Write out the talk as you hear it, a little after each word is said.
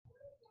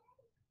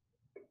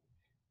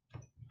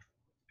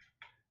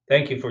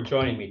Thank you for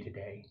joining me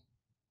today.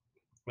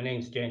 My name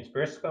is James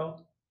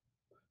Briscoe.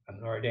 I'm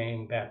an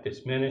ordained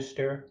Baptist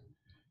minister,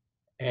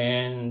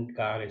 and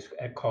God has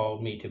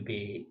called me to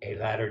be a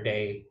latter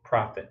day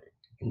prophet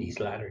in these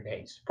latter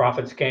days.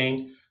 Prophets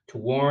came to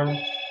warn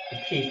the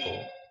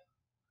people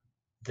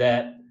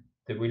that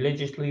the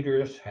religious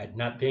leaders had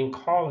not been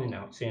calling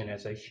out sin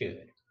as they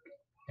should.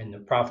 And the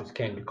prophets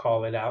came to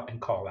call it out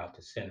and call out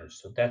the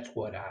sinners. So that's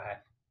what I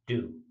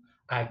do.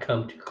 I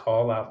come to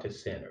call out the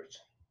sinners.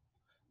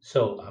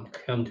 So I'm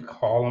come to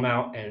call them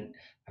out, and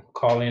I'm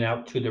calling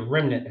out to the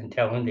remnant and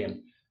telling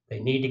them they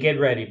need to get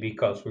ready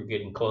because we're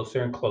getting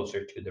closer and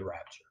closer to the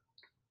rapture.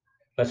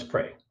 Let's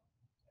pray.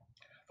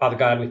 Father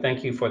God, we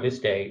thank you for this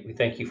day. We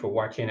thank you for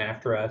watching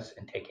after us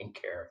and taking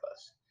care of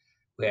us.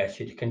 We ask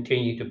you to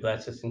continue to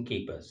bless us and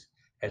keep us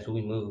as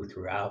we move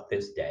throughout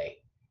this day.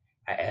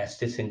 I ask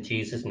this in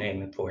Jesus'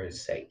 name and for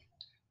his sake.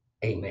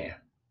 Amen.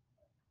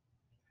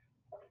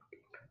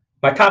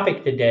 My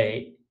topic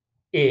today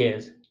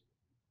is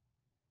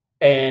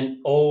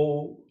an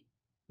old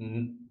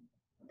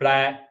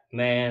black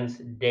man's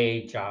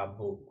deja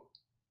vu.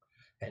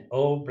 An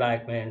old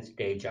black man's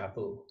deja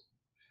vu.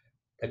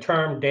 The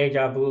term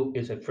deja vu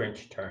is a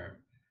French term,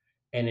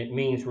 and it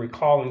means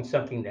recalling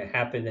something that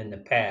happened in the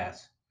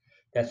past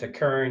that's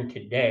occurring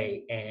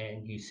today,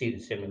 and you see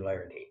the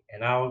similarity.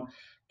 And I'll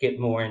get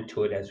more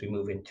into it as we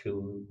move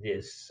into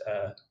this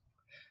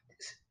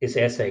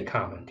essay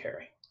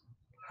commentary.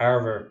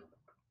 However,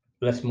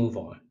 let's move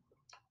on.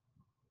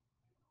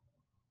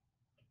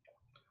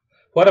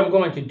 What I'm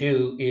going to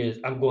do is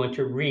I'm going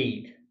to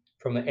read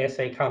from an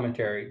essay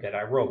commentary that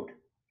I wrote.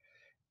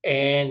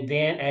 And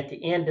then at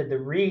the end of the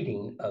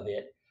reading of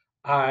it,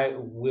 I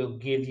will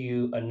give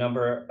you a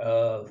number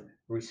of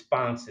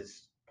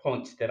responses,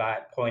 points that I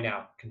point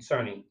out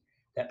concerning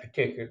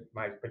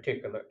my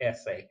particular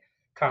essay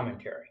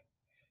commentary.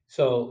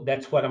 So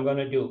that's what I'm going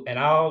to do, and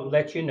I'll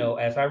let you know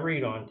as I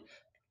read on.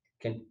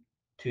 Can,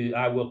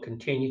 I will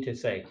continue to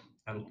say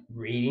I'm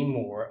reading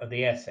more of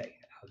the essay.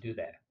 I'll do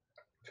that.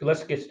 So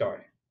let's get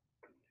started.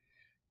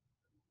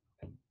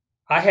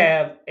 I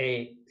have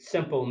a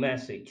simple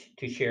message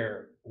to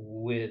share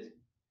with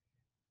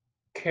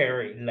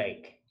Kari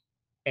Lake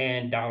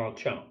and Donald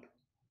Trump.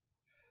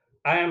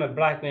 I am a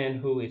black man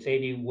who is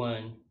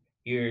 81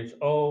 years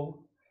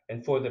old,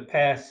 and for the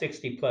past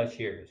 60 plus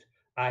years,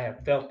 I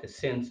have felt the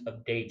sense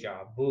of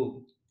deja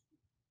vu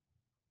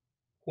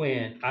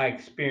when I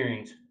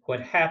experienced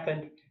what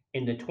happened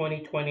in the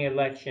 2020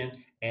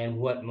 election and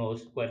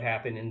what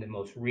happened in the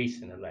most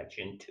recent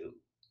election too.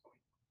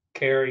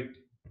 Kari,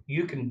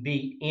 you can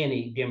beat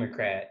any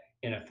Democrat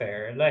in a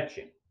fair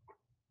election.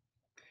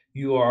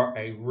 You are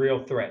a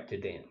real threat to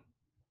them.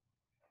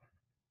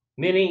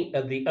 Many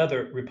of the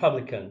other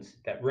Republicans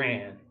that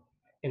ran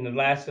in the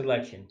last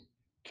election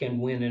can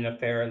win in a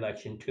fair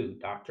election too.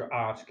 Dr.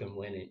 Oz can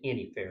win in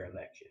any fair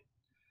election.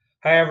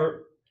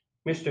 However,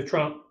 Mr.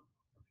 Trump,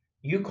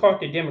 you caught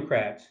the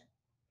Democrats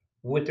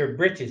with their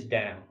britches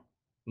down,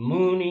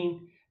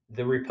 mooning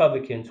the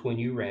Republicans when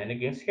you ran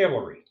against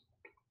Hillary.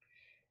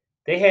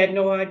 They had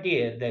no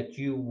idea that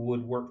you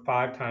would work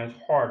 5 times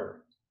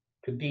harder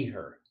to beat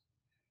her.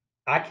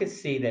 I could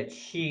see that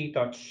she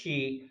thought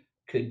she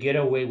could get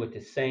away with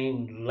the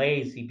same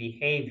lazy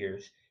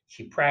behaviors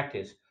she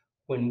practiced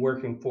when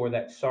working for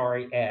that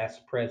sorry ass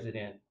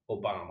President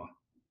Obama.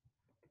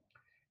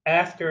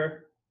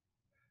 After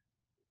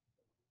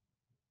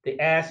the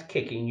ass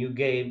kicking you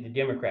gave the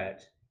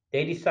Democrats,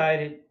 they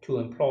decided to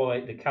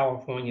employ the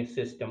California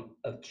system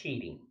of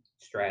cheating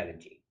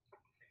strategy.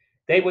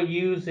 They would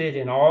use it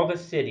in all the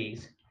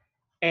cities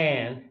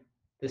and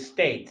the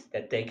states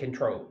that they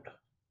controlled.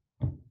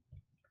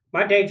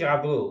 My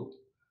deja vu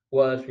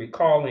was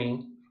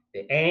recalling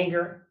the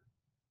anger,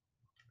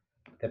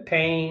 the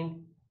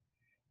pain,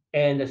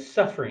 and the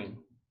suffering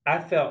I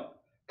felt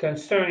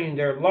concerning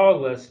their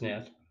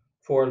lawlessness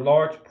for a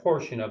large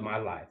portion of my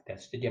life.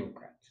 That's the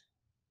Democrats.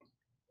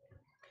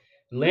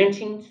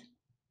 Lynchings,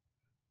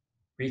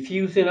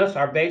 refusing us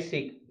our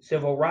basic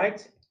civil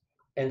rights,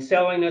 and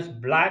selling us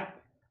black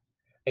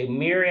a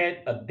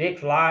myriad of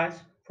big lies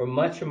for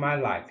much of my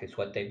life is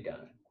what they've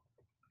done.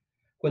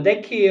 When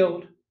they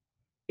killed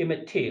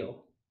Emmett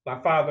Till,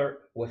 my father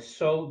was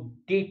so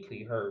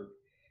deeply hurt,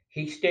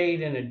 he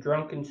stayed in a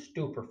drunken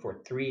stupor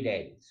for 3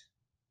 days.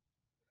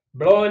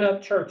 Blowing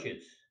up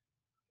churches,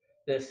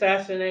 the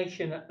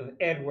assassination of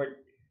Edward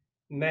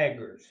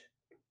Meggers,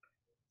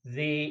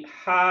 the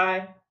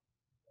high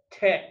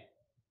tech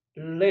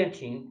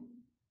lynching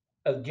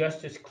of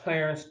Justice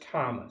Clarence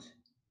Thomas,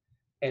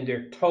 and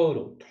their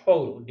total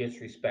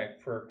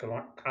disrespect for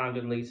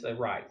Condoleezza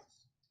Rice,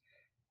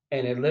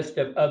 and a list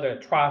of other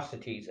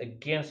atrocities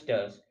against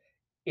us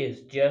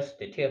is just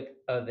the tip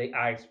of the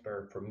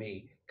iceberg for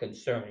me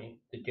concerning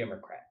the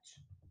Democrats.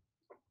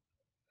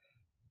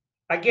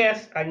 I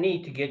guess I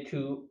need to get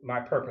to my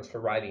purpose for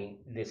writing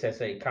this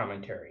essay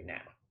commentary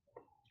now.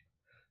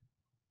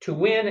 To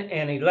win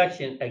an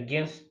election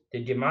against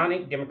the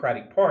demonic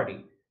Democratic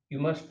Party, you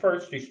must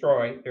first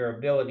destroy their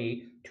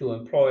ability to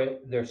employ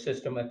their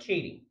system of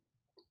cheating.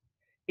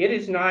 It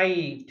is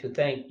naive to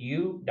think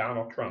you,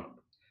 Donald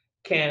Trump,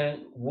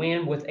 can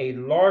win with a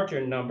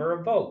larger number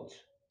of votes.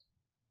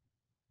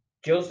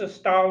 Joseph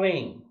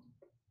Stalin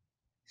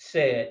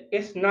said,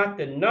 it's not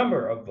the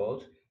number of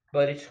votes,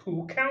 but it's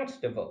who counts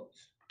the votes.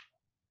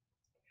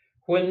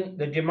 When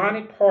the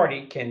Democratic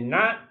Party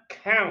cannot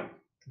count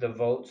the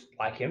votes,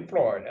 like in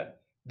Florida,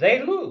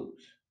 they lose.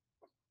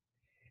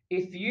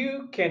 If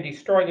you can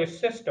destroy the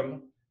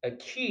system of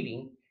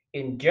cheating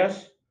in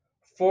just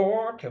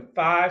 4 to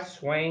 5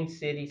 swing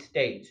city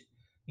states,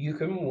 you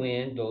can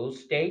win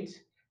those states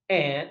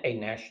and a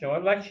national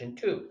election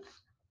too.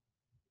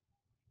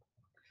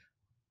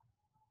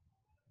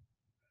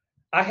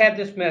 I have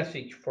this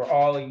message for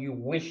all of you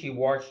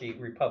wishy-washy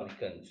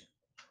Republicans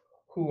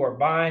who are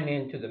buying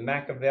into the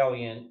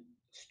Machiavellian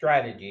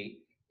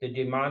strategy the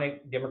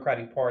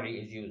Democratic Party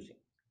is using.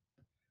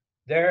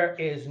 There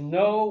is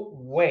no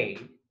way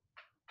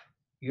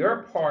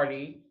your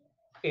party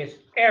is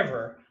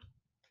ever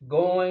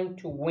going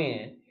to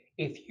win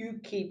if you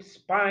keep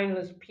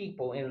spineless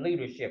people in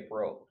leadership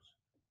roles.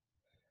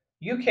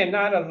 You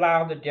cannot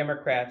allow the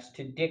Democrats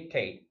to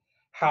dictate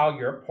how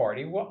your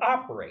party will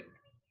operate.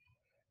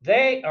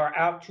 They are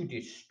out to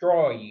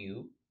destroy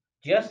you,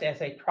 just as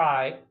they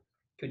tried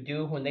to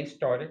do when they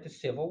started the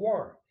Civil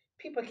War.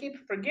 People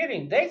keep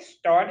forgetting they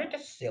started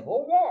the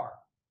Civil War.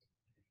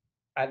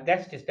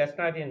 That's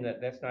not in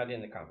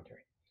the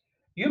commentary.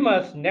 You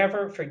must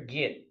never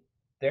forget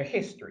their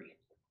history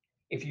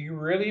if you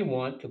really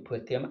want to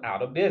put them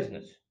out of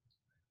business.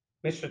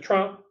 Mr.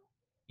 Trump,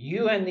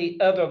 you and the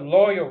other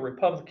loyal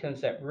Republicans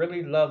that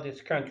really love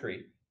this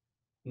country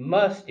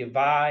must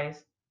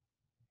devise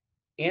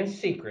in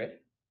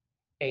secret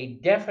a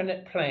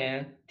definite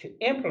plan to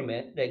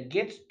implement that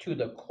gets to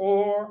the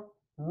core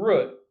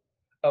root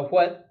of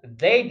what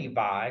they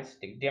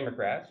devised, the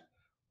Democrats,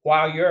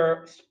 while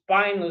your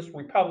spineless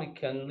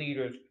Republican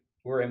leaders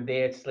were in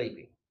bed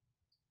sleeping.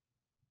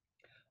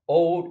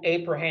 Old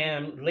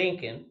Abraham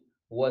Lincoln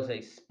was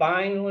a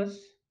spineless,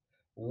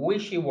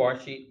 wishy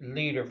washy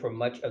leader for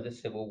much of the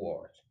Civil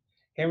Wars.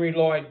 Henry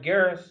Lloyd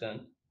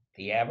Garrison,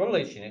 the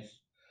abolitionist,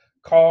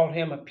 called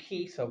him a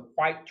piece of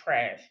white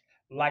trash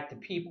like the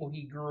people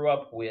he grew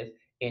up with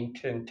in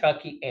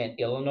Kentucky and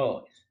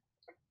Illinois.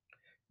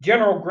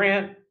 General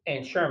Grant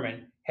and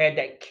Sherman had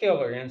that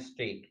killer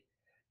instinct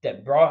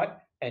that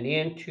brought an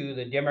end to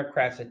the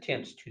Democrats'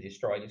 attempts to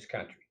destroy this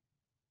country.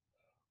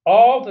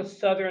 All the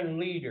Southern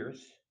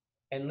leaders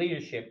and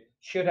leadership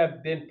should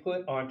have been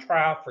put on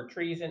trial for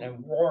treason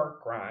and war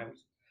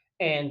crimes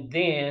and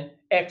then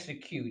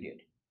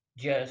executed,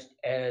 just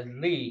as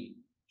Lee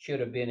should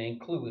have been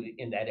included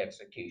in that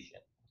execution.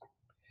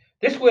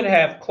 This would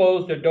have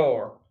closed the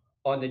door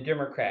on the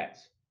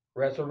Democrats'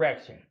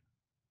 resurrection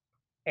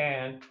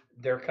and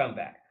their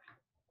comeback.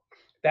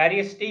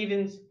 Thaddeus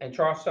Stevens and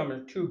Charles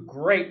Summers, two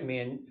great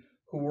men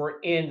who were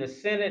in the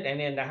Senate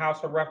and in the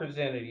House of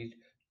Representatives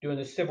during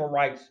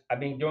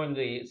during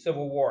the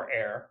Civil War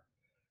era,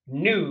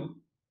 knew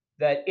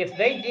that if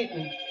they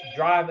didn't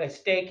drive a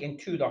stake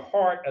into the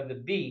heart of the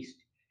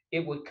beast,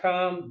 it would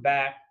come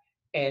back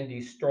and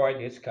destroy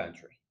this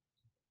country.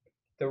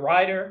 The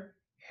writer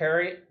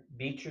Harriet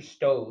Beecher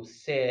Stowe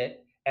said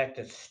at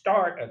the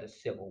start of the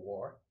Civil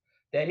War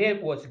that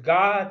it was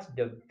God's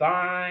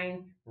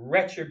divine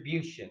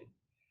retribution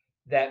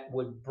that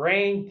would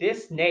bring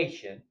this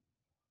nation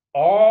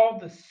all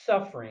the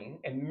suffering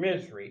and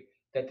misery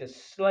that the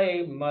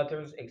slave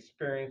mothers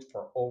experienced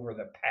for over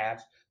the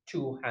past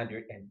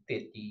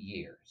 250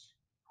 years.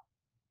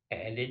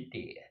 And it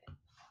did.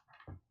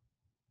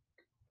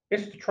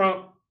 Mr.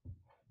 Trump,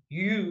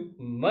 you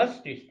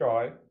must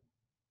destroy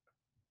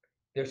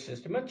their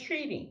system of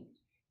cheating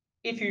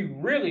if you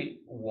really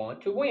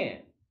want to win.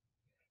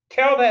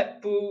 Tell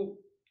that fool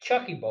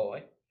Chucky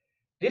boy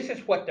this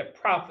is what the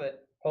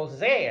prophet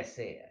Hosea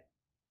said.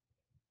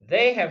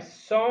 They have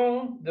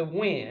sown the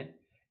wind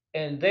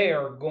and they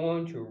are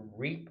going to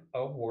reap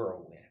a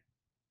whirlwind.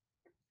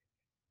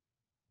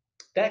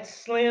 That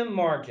slim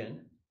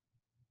margin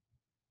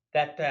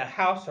that the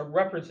House of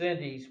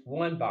Representatives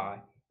won by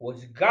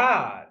was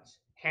God's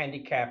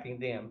handicapping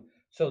them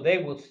so they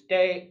will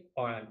stay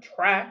on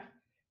track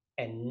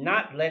and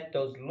not let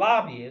those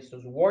lobbyists,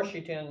 those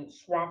Washington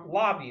swamp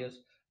lobbyists,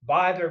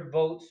 buy their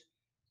votes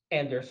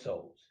and their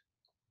souls.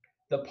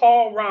 The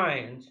Paul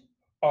Ryans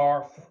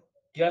are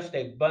just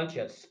a bunch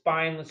of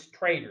spineless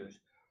traitors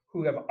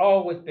who have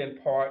always been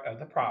part of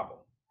the problem.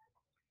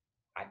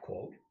 I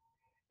quote,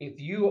 if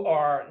you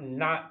are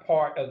not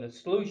part of the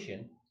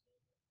solution,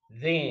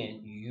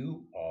 then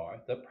you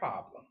are the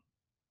problem.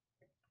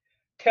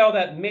 Tell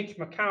that Mitch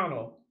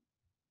McConnell,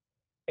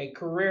 a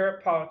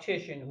career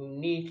politician who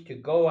needs to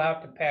go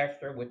out to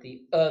pasture with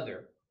the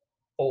other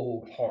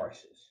old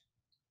horses.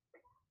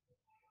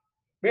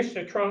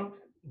 Mr. Trump,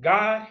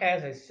 God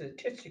has a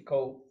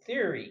statistical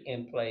theory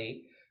in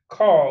play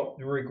called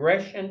the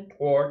regression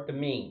toward the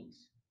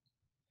means.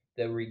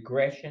 The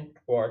regression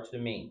towards the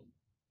mean.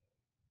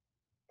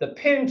 The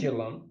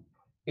pendulum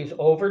is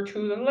over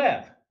to the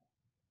left,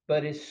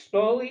 but is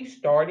slowly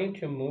starting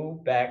to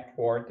move back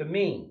toward the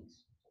means.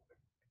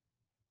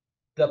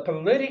 The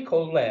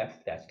political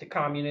left, that's the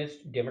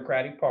Communist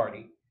Democratic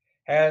Party,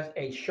 has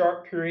a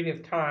short period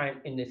of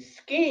time in the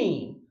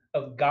scheme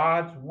of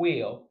God's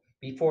will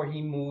before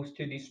he moves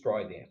to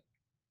destroy them.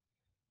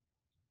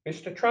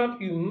 Mr.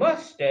 Trump, you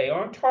must stay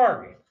on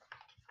target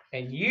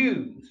and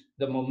use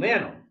the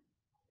momentum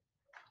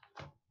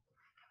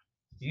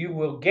you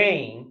will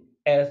gain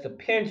as the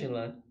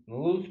pendulum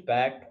moves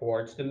back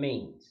towards the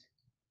means.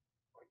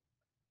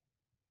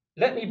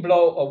 Let me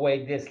blow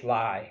away this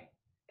lie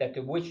that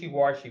the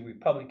wishy-washy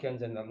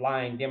Republicans and the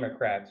lying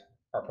Democrats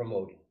are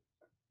promoting.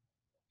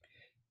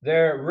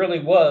 There really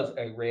was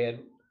a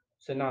red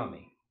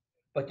tsunami,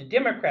 but the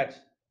Democrats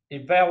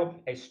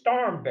developed a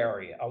storm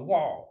barrier, a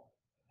wall,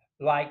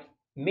 like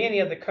many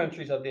of the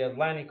countries of the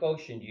Atlantic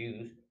Ocean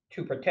use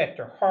to protect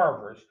their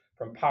harbors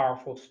from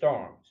powerful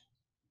storms.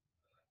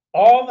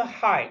 All the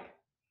hype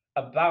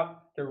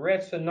about the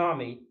red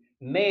tsunami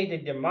made the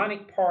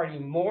demonic party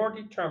more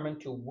determined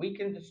to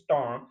weaken the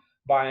storm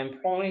by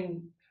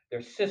employing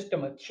their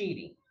system of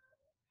cheating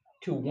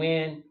to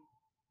win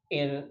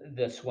in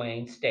the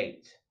swing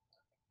states.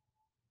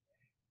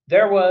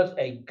 There was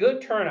a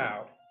good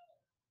turnout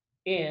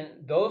in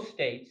those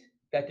states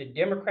that the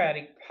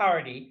Democratic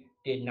Party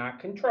did not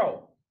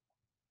control.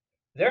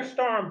 Their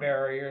storm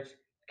barriers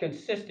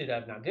consisted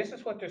of, now this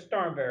is what their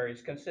storm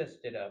barriers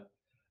consisted of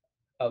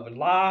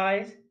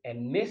lies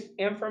and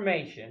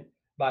misinformation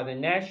by the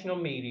national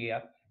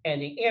media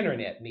and the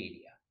internet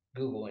media,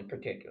 Google in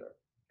particular.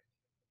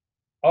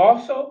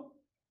 Also,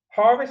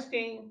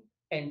 harvesting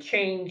and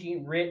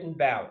changing written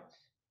ballots.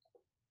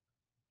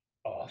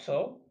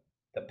 Also,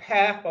 the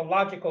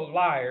pathological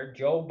liar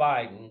Joe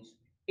Biden's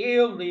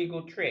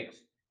illegal tricks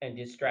and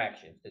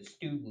distractions, the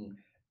student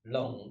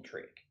loan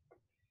trick.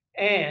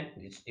 And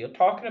it's still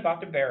talking about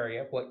the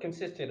barrier, what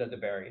consisted of the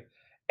barrier,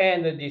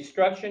 and the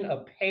destruction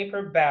of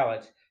paper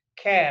ballots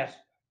cast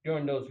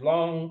during those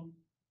long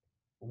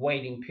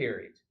waiting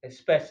periods,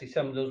 especially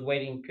some of those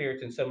waiting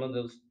periods in some of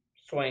those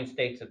swing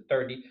states of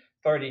 30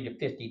 to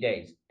 50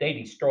 days. They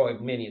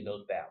destroyed many of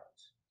those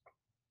ballots.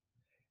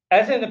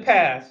 As in the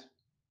past,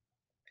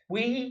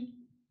 we,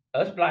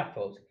 us black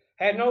folks,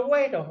 had no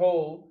way to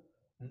hold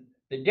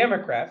the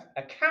Democrats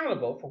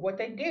accountable for what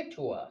they did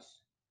to us,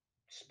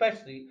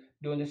 especially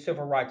during the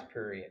civil rights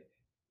period.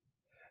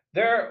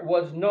 There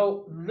was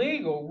no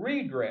legal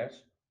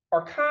redress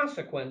or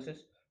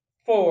consequences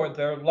for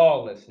their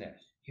lawlessness.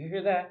 You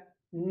hear that?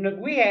 No,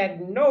 we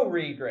had no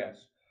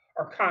redress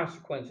or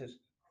consequences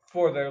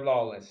for their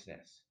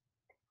lawlessness.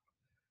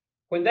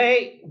 When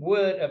they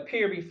would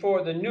appear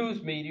before the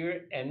news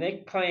media and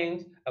make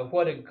claims of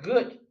what a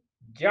good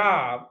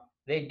job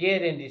they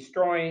did in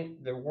destroying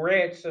the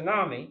red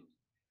tsunami,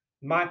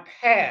 my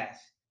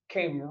past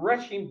came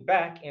rushing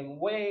back in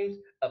waves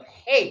of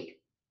hate,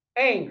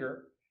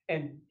 anger,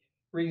 and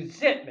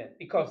resentment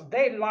because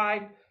they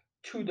lied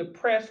to the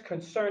press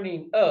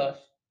concerning us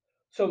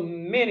so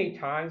many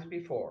times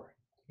before,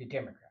 the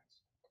Democrats.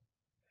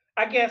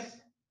 I guess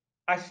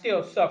I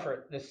still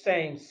suffer the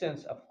same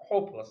sense of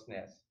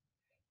hopelessness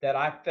that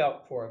I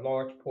felt for a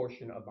large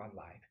portion of my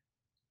life.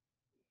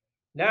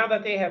 Now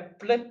that they have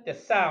flipped the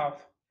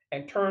South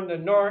and turned the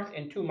North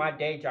into my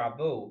deja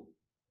vu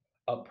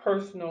of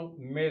personal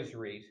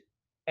miseries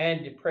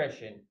and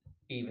depression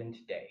even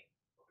today.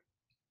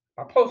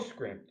 My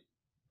postscript.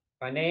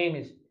 My name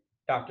is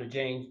Dr.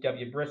 James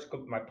W.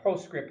 Briscoe. My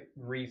postscript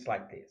reads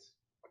like this.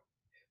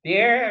 The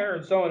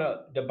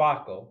Arizona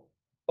debacle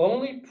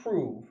only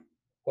proved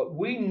what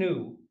we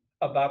knew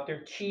about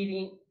their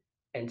cheating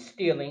and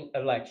stealing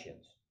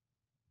elections.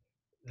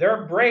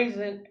 Their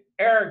brazen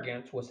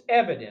arrogance was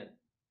evident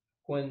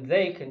when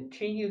they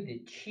continued the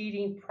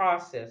cheating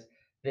process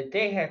that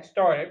they had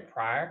started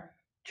prior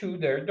to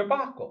their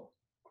debacle.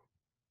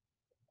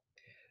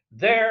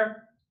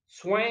 Their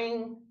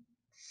swing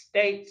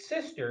state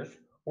sisters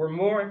were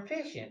more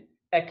efficient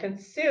at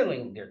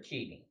concealing their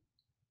cheating.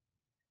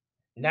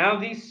 Now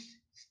these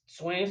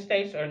swing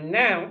states are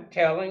now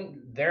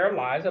telling their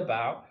lies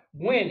about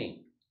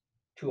winning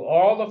to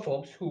all the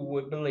folks who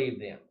would believe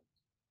them.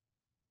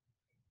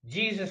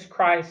 Jesus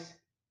Christ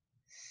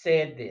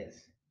said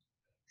this: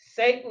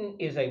 Satan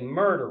is a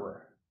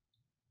murderer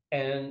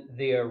and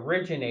the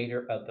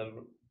originator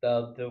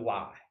of the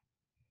lie,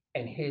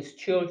 and his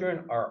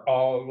children are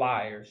all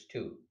liars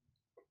too.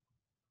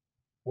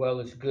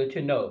 Well, it's good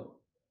to know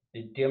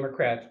the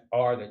Democrats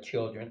are the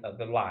children of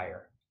the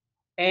liar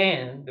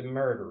and the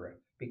murderer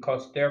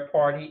because their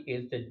party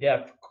is the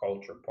death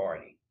culture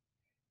party,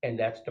 and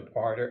that's the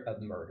party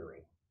of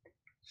murdering.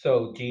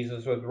 So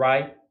Jesus was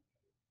right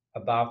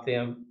about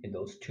them in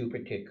those two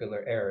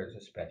particular areas,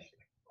 especially.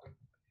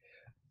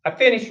 I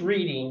finished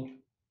reading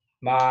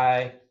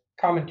my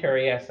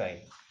commentary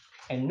essay,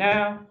 and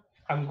now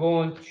I'm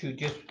going to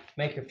just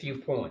make a few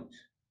points.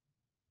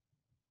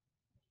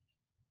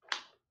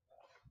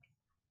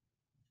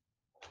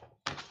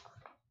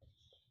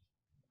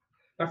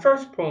 My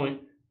first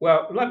point,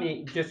 well, let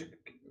me just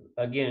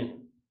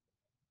again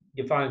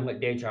define what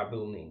deja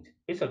vu means.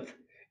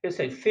 It's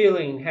a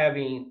feeling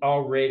having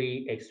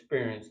already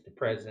experienced the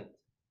present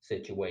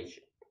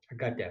situation. I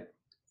got that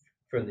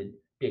from the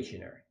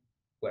dictionary,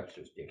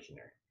 Webster's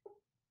dictionary.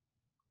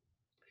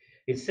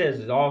 It says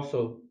it's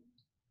also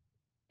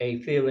a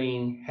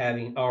feeling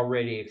having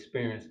already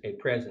experienced a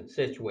present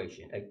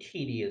situation, a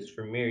tedious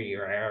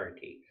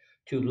familiarity.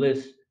 To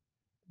list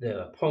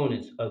the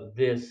opponents of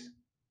this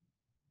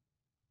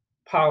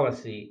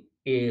policy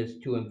is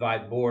to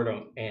invite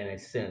boredom and a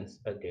sense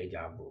of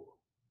deja vu.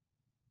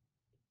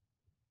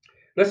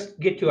 Let's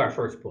get to our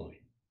first point.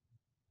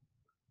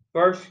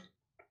 First,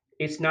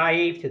 it's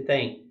naive to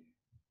think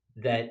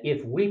that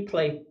if we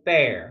play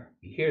fair,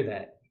 you hear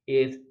that,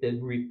 if the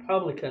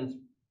Republicans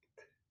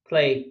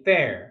play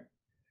fair,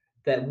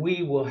 that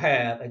we will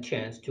have a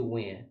chance to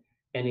win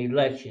an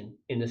election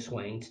in the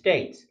swing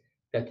states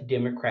that the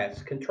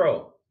Democrats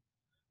control.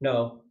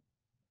 No,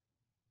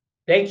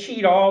 they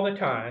cheat all the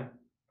time,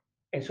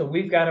 and so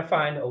we've got to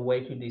find a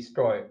way to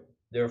destroy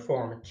their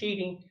form of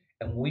cheating,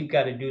 and we've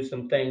got to do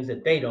some things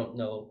that they don't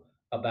know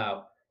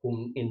about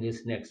in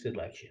this next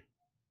election.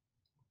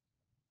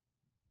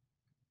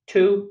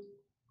 Two,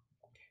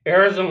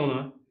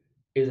 Arizona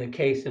is a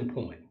case in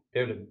point.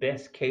 They're the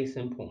best case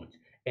in point,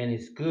 and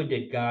it's good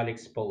that God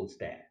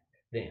exposed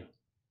them.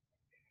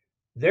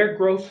 Their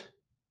gross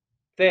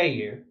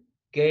failure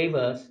gave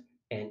us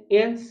an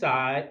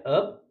inside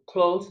up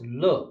close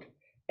look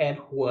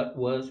at what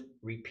was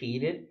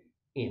repeated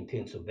in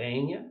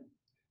Pennsylvania,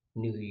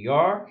 New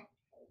York,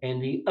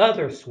 and the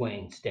other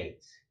swing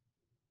states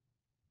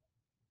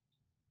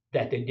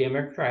that the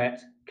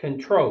Democrats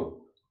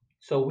control.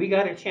 So we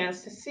got a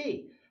chance to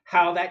see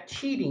how that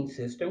cheating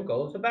system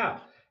goes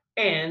about.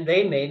 And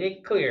they made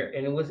it clear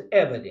and it was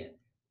evident.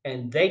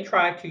 And they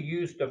tried to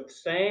use the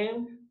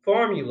same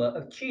formula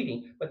of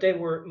cheating, but they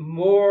were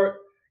more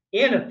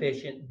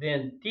inefficient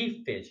than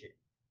deficient.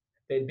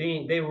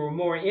 They were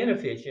more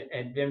inefficient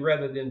and then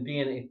rather than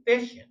being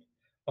efficient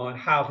on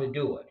how to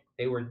do it,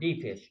 they were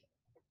deficient.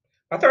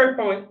 My third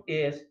point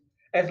is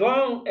as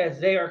long as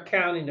they are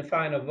counting the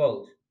final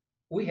votes,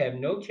 we have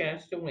no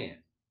chance to win.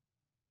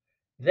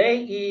 They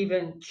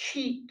even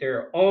cheat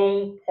their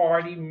own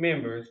party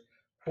members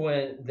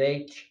when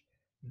they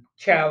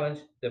challenge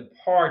the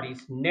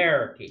party's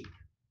narrative.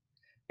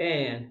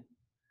 And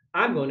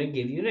I'm going to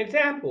give you an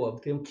example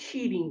of them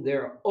cheating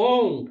their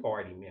own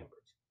party members.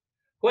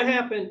 What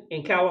happened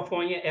in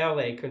California,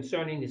 LA,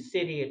 concerning the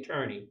city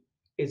attorney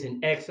is an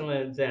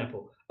excellent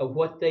example of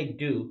what they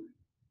do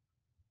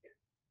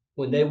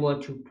when they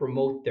want to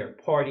promote their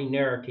party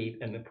narrative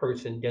and the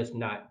person does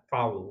not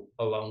follow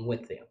along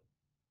with them.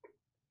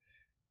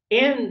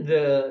 In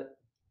the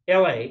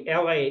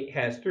LA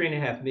has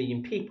 3.5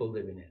 million people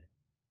living in it.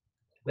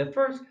 But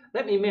first,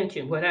 let me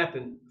mention what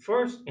happened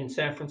first in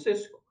San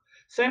Francisco.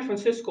 San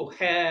Francisco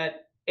had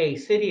a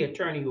city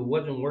attorney who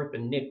wasn't worth a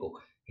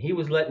nickel. He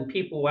was letting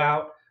people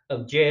out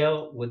of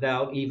jail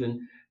without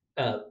even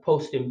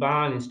posting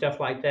bond and stuff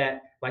like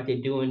that, like they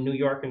do in New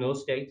York and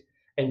those states.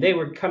 And they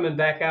were coming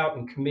back out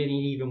and committing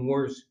even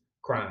worse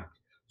crimes.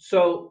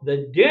 So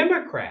the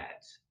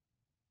Democrats,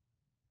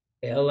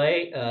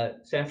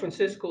 San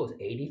Francisco is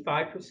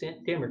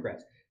 85%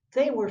 Democrats.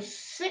 They were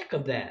sick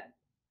of that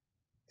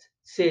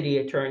city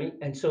attorney,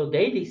 and so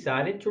they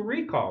decided to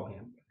recall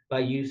him by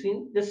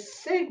using the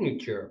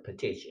signature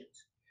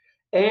petitions.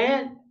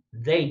 And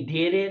they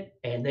did it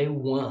and they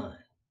won.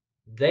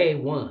 They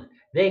won.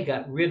 They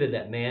got rid of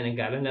that man and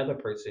got another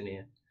person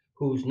in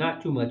who's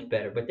not too much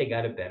better, but they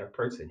got a better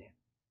person in.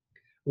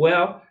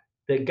 Well,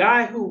 the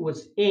guy who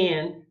was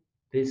in,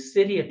 the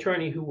city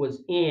attorney who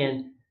was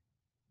in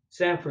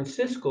San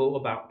Francisco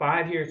about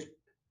 5 years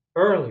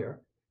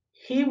earlier,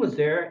 he was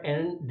there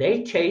and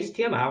they chased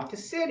him out the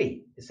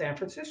city. The San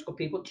Francisco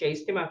people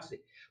chased him out the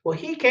city. Well,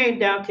 he came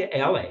down to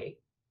LA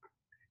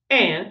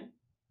and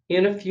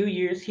in a few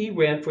years he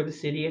ran for the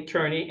city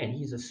attorney and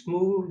he's a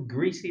smooth,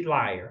 greasy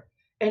liar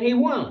and he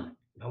won.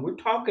 Now we're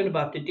talking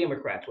about the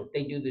Democrats, what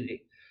they do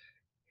today.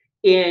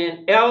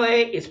 In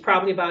LA, it's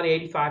probably about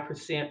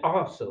 85%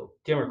 also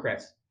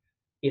Democrats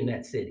in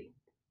that city.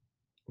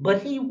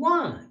 But he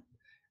won.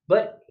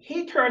 But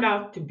he turned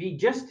out to be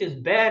just as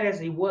bad as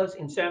he was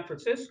in San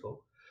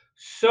Francisco.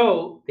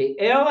 So the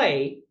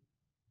LA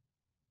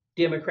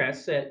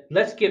Democrats said,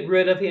 let's get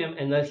rid of him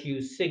and let's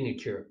use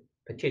signature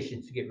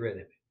petitions to get rid of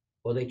him.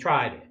 Well, they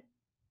tried it.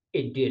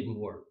 It didn't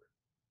work.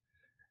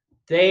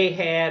 They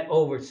had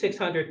over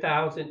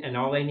 600,000 and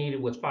all they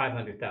needed was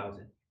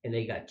 500,000 and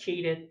they got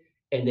cheated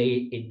and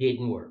it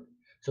didn't work.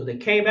 So they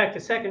came back the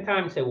second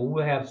time and said, well,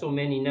 we'll have so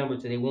many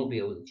numbers that they won't be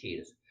able to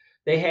cheat us.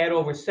 They had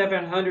over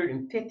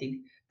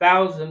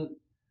 750,000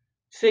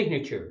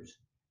 signatures.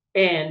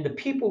 And the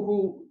people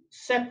who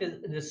set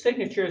the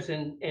signatures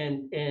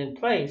in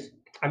place,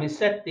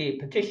 set the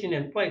petition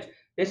in place,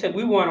 they said,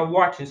 we want to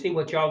watch and see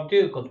what y'all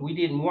do because we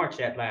didn't watch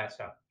that last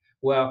time.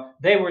 Well,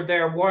 they were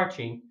there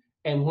watching.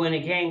 And when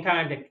it came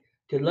time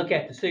to look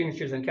at the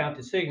signatures and count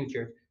the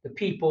signatures, the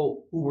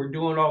people who were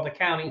doing all the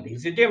counting,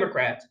 these are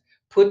Democrats,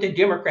 put the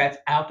Democrats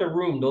out the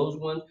room, those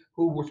ones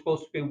who were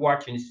supposed to be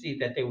watching to see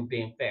that they were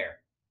being fair.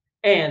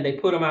 And they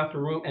put them out the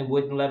room and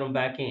wouldn't let them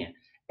back in.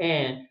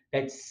 And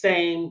that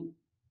same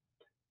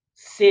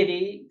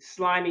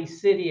slimy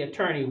city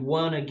attorney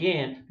won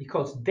again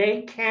because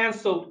they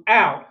canceled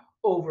out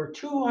over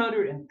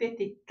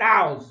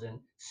 250,000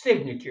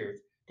 signatures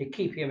to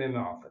keep him in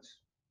office.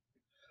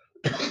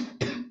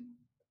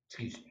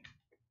 Excuse me.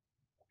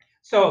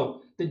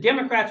 So the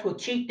Democrats will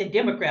cheat the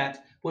Democrats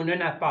when they're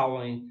not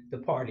following the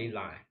party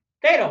line.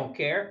 They don't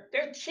care.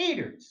 They're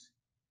cheaters.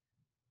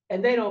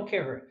 And they don't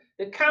care.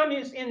 The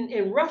communists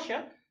in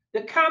Russia,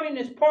 the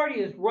Communist Party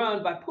is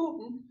run by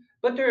Putin,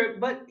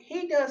 but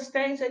he does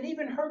things that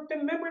even hurt the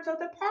members of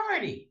the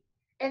party.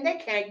 And they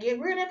can't get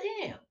rid of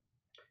him.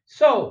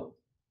 So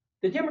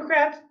the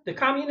Democrats, the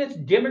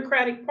Communist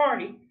Democratic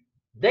Party,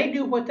 they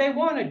do what they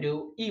want to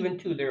do, even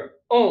to their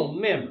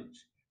own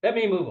members. Let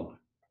me move on.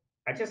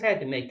 I just had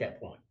to make that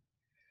point.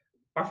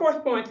 Our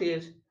fourth point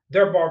is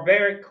their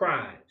barbaric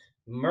crimes,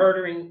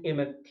 murdering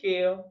Emmett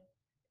Till,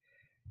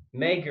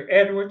 Medgar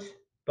Edwards,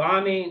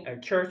 bombing a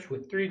church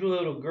with 3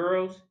 little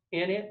girls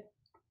in it,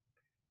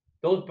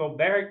 those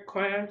barbaric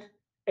crimes,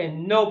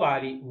 and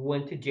nobody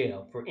went to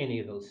jail for any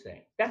of those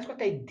things. That's what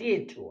they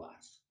did to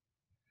us.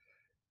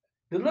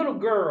 The little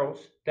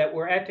girls that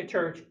were at the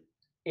church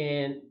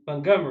in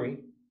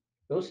Montgomery,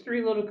 those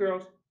 3 little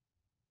girls,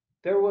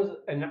 there was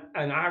an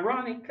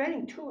ironic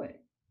thing to it.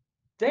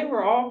 They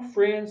were all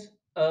friends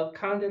of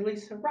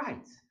Condoleezza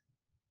Rice.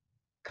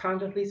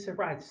 Condoleezza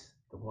Rice,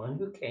 the one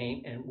who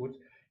came and was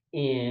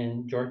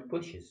in George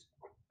Bush's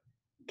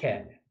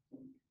cabinet.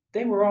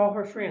 They were all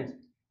her friends.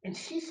 And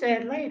she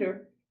said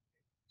later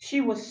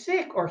she was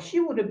sick, or she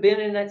would have been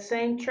in that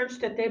same church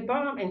that they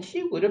bombed, and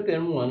she would have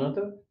been one of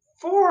the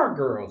 4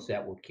 girls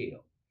that were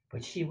killed.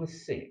 But she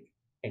was sick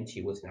and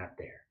she was not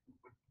there.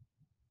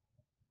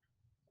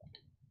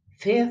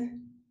 Fifth,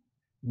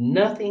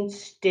 nothing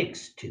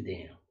sticks to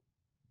them.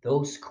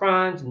 Those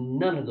crimes,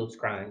 none of those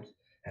crimes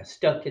have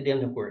stuck to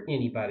them where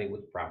anybody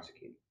was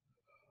prosecuted.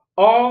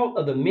 All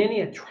of the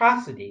many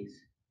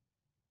atrocities,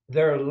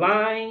 their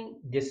lying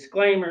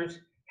disclaimers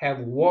have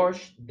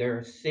washed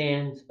their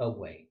sins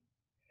away.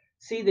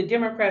 See, the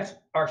Democrats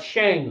are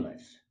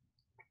shameless,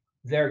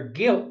 they're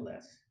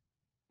guiltless,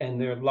 and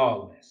they're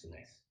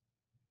lawlessness.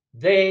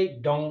 They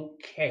don't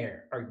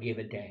care or give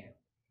a damn.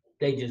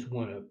 They just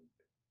want to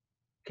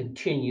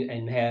continue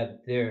and have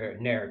their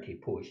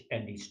narrative pushed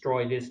and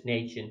destroy this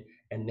nation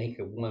and make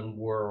it one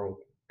world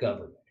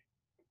government.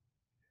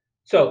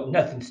 So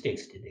nothing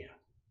sticks to them.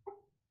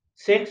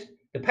 Six,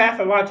 the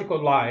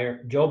pathological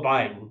liar, Joe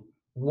Biden,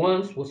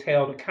 once was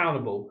held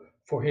accountable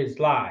for his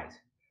lies,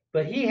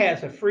 but he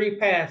has a free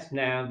pass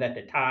now that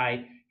the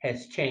tide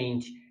has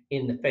changed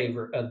in the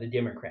favor of the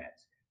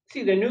Democrats.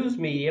 See, the news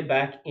media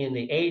back in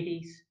the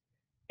 80s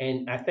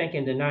and I think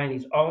in the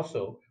 90s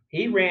also,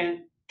 he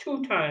ran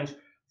 2 times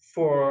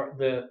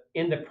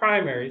in the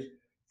primaries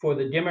for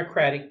the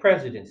Democratic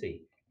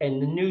presidency,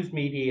 and the news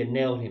media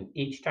nailed him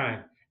each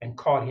time and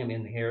caught him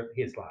in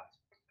his lies.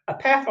 A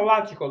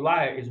pathological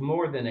liar is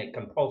more than a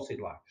compulsive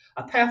liar.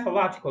 A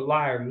pathological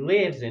liar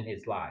lives in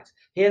his lies.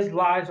 His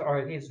lies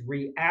are his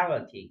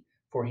reality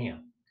for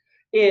him.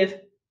 If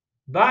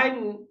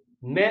Biden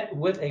met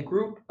with a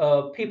group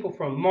of people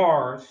from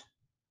Mars,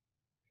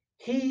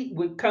 he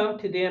would come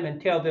to them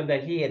and tell them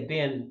that he had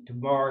been to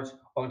Mars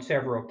on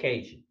several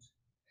occasions.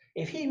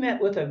 If he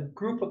met with a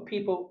group of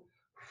people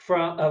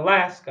from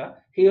Alaska,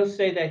 he'll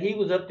say that he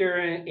was up there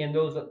in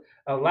those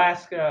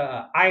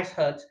Alaska ice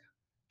huts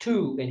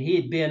too, and he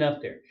had been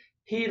up there.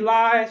 He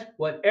lies,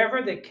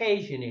 whatever the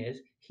occasion is,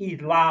 he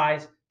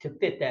lies to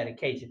fit that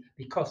occasion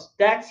because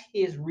that's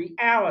his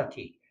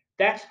reality.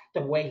 That's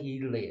the way he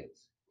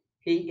lives.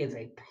 He is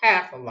a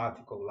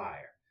pathological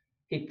liar.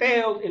 He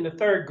failed in the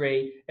 3rd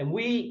grade, and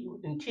we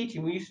in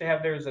teaching we used to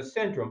have there's a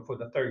syndrome for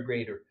the 3rd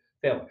grader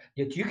failure.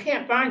 Yet you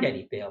can't find that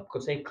he failed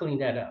because they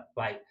cleaned that up.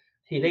 Like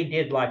they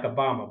did like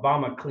Obama.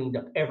 Obama cleaned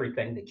up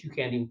everything that you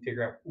can't even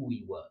figure out who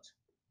he was.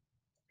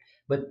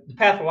 But the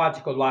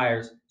pathological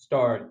liars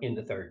starred in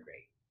the 3rd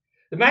grade.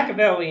 The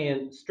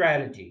Machiavellian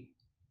strategy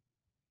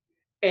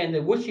and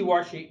the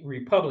wishy-washy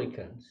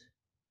Republicans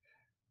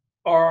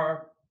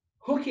are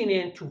hooking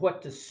into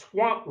what the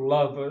swamp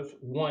lovers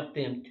want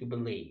them to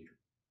believe.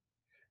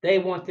 They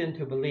want them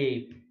to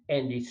believe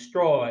and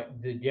destroy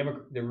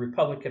the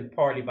Republican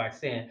Party by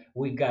saying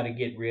we got to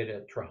get rid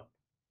of Trump.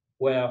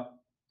 Well,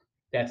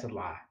 that's a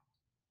lie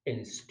and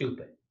it's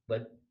stupid.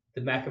 But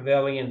the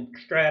Machiavellian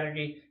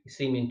strategy is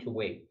seeming to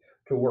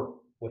work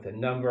with a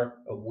number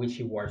of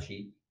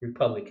wishy-washy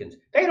Republicans.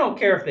 They don't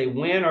care if they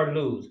win or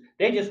lose.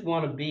 They just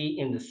want to be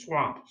in the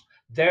swamps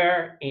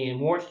there in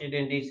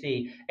Washington,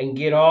 D.C., and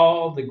get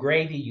all the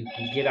gravy you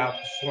can get out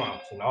the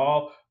swamps and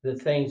all the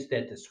things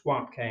that the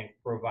swamp can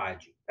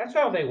provide you. That's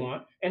all they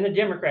want. And the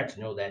Democrats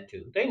know that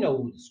too. They know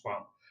who the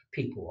swamp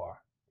people are.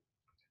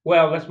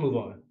 Well, let's move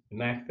on. The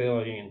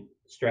Machiavellian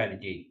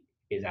strategy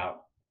is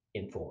out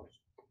in force.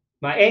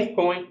 My 8th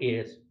point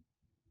is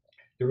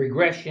the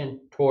regression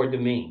toward the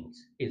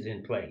means is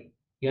in play.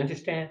 You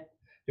understand?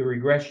 The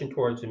regression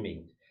towards the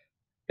means.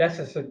 That's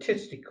a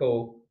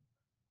statistical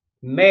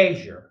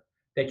measure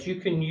that you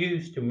can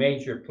use to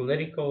measure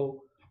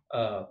political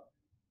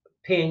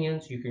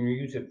opinions. You can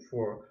use it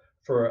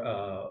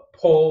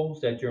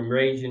polls that you're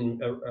raising,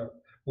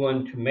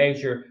 one to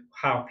measure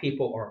how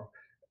people are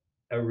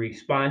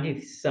responding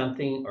to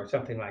something or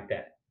something like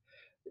that.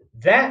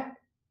 That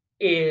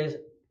is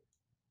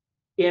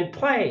in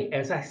play,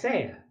 as I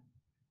said.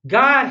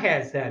 God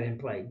has that in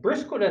play.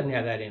 Briscoe doesn't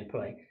have that in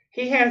play.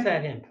 He has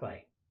that in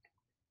play.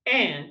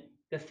 And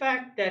the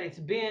fact that it's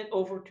been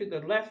over to the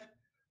left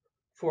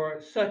for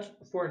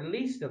at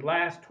least the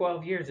last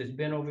 12 years, it's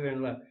been over there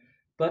and left.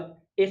 But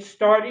it's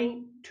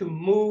starting to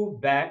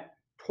move back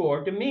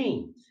toward the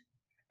means.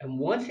 And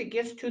once it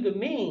gets to the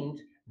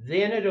means,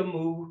 then it'll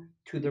move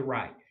to the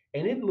right.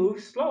 And it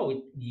moves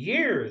slow,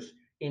 years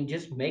in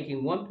just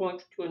making one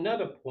point to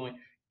another point,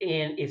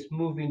 and it's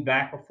moving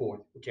back or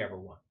forth, whichever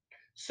one.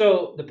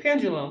 So the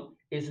pendulum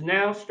is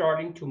now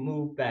starting to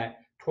move back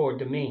toward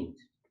the means.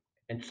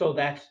 And so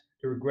that's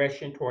the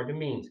regression toward the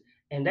means.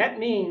 And that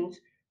means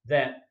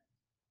that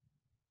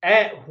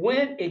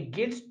when it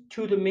gets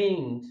to the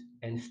means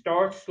and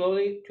starts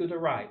slowly to the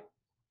right,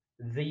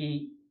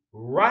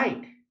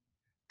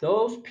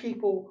 those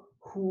people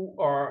who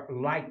are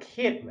like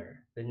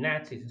Hitler, the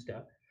Nazis and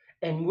stuff,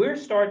 and we're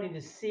starting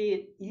to see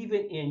it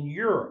even in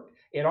Europe.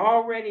 It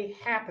already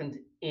happened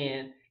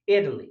in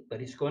Italy,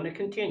 but it's going to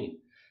continue.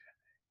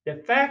 The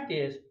fact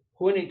is,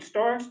 when it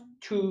starts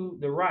to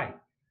the right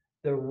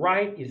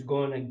is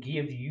going to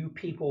give you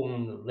people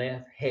on the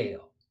left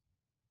hell.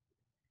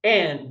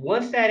 And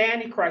once that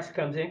Antichrist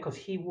comes in, because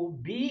he will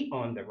be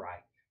on the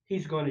right,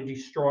 he's going to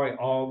destroy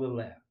all the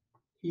left.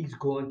 He's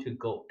going to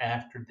go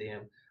after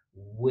them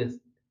with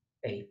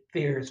a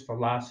fierce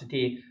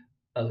velocity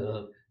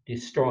of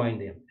destroying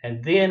them.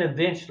 And then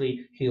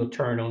eventually he'll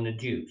turn on the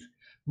Jews.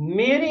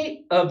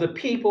 Many of the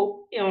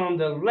people on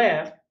the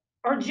left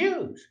are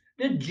Jews.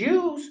 The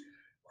Jews,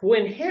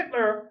 when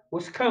Hitler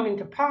was coming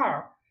to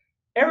power,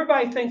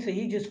 everybody thinks that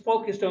he just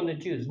focused on the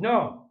Jews.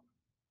 No,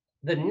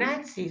 the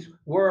Nazis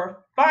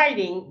were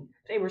fighting,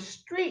 they were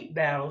street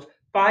battles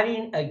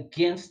fighting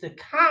against the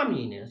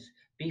communists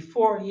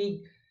before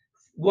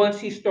once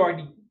he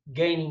started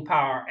gaining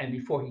power and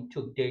before he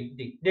took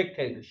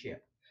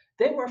dictatorship.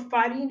 They were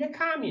fighting the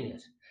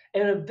communists.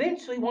 And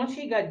eventually, once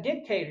he got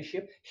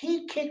dictatorship,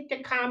 he kicked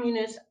the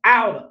communists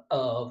out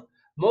of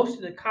most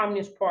of the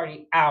Communist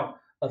Party of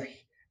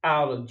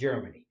out of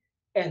Germany.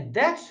 And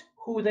that's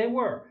who they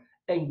were.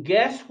 And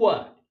guess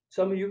what?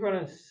 Some of you are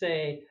going to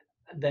say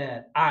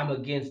that I'm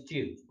against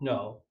Jews.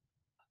 No,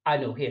 I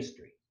know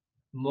history.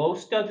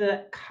 Most of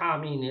the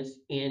communists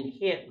in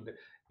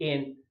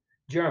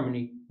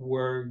Germany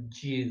were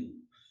Jews.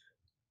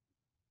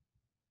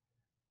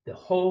 The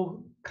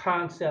whole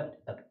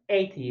concept of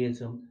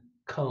atheism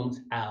comes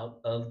out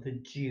of the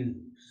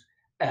Jews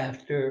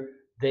after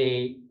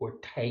they were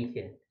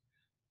taken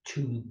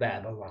to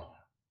Babylon.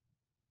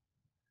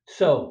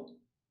 So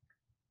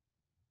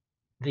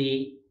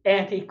the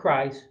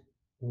Antichrist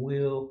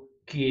will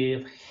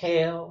give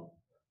hell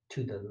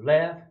to the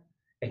left,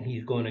 and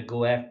he's going to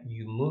go after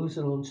you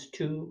Muslims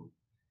too,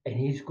 and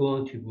he's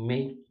going to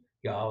make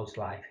y'all's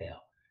life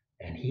hell.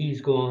 And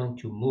he's going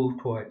to move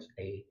towards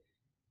a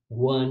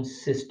one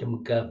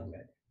system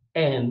government,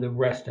 and the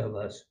rest of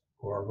us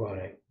are going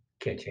to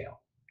catch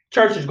hell.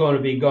 Church is going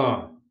to be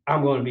gone.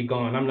 I'm going to be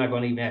gone. I'm not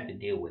going to even have to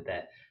deal with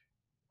that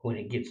when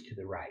it gets to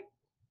the right.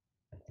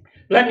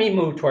 Let me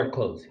move toward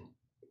closing.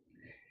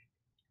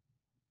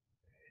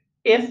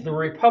 If the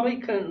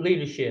Republican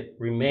leadership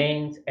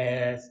remains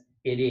as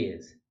it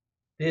is,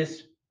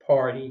 this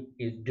party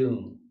is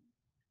doomed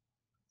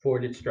for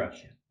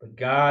destruction. But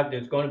God,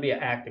 there's going to be an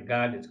act of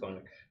God that's going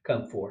to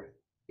come forth.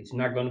 It's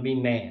not going to be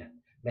man.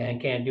 Man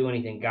can't do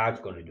anything. God's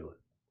going to do it.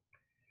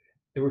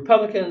 The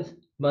Republicans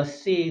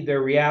must see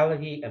their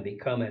reality and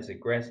become as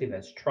aggressive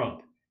as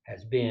Trump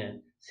has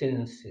been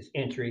since his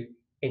entry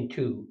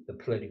into the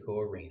political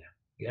arena.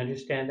 You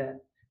understand that?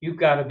 You've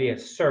got to be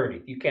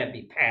assertive. You can't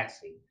be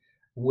passive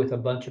with a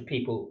bunch of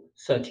people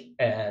such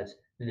as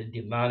the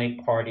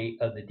demonic party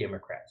of the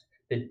Democrats,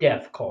 the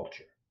death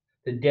culture.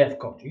 The death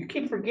culture. You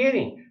keep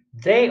forgetting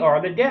they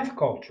are the death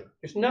culture.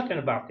 There's nothing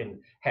about them that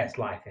has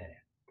life in it.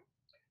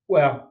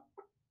 Well,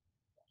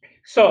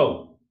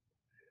 so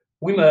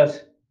we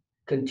must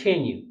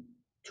continue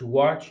to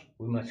watch.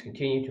 We must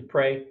continue to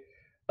pray.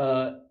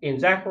 In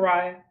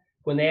Zechariah,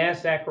 when they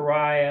asked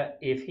Zechariah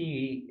if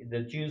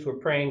the Jews were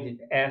praying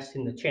to ask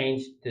him to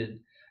change the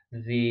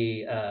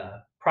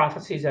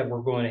prophecies that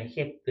were going to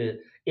hit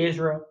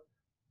Israel,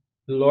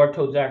 the Lord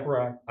told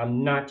Zechariah,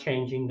 "I'm not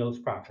changing those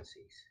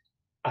prophecies.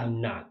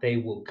 I'm not. They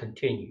will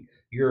continue.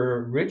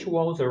 Your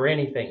rituals or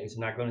anything is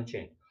not going to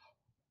change.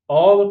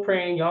 All the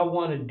praying y'all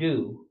want to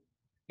do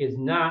is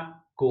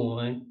not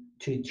going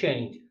to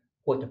change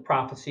what the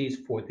prophecies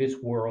for this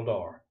world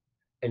are.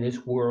 And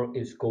this world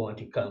is going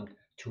to come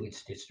to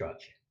its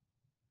destruction."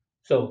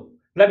 So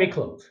let me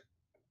close.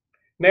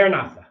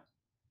 Maranatha,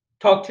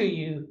 talk to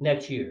you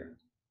next year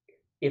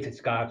if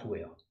it's God's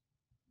will.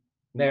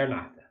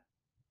 Maranatha.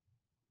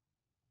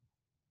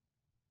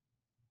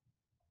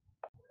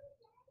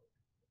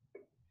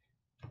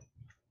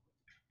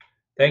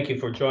 Thank you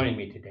for joining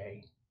me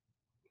today.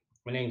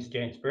 My name is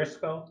James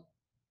Briscoe.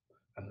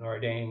 I'm an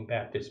ordained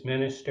Baptist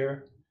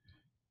minister,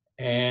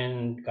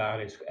 and God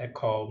has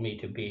called me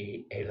to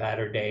be a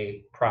latter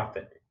day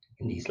prophet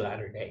in these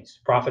latter days.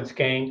 Prophets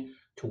came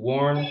to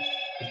warn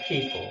the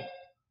people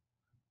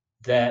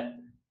that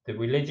the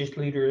religious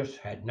leaders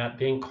had not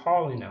been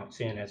calling out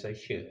sin as they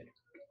should.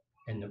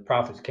 And the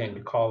prophets came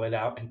to call it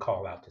out and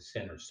call out the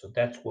sinners. So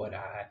that's what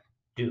I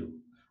do.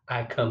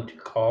 I come to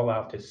call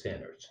out the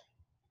sinners.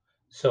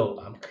 So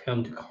I'm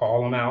come to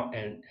call them out,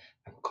 and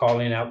I'm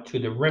calling out to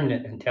the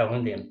remnant and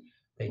telling them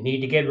they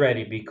need to get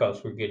ready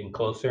because we're getting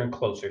closer and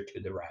closer to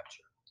the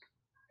rapture.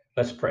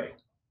 Let's pray.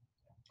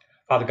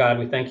 Father God,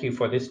 we thank you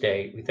for this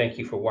day. We thank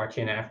you for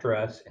watching after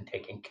us and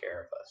taking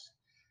care of us.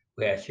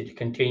 We ask you to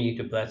continue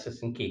to bless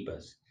us and keep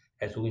us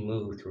as we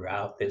move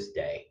throughout this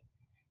day.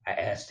 I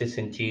ask this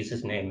in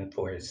Jesus' name and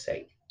for his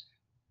sake.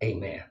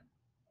 Amen.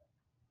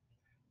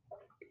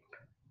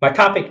 My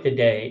topic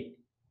today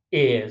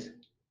is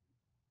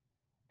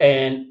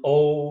an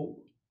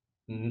old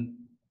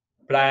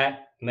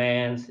black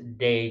man's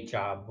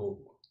deja vu.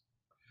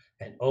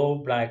 An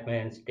old black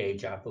man's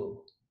deja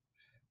vu.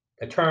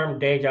 The term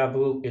deja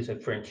vu is a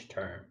French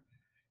term,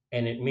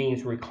 and it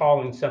means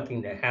recalling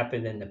something that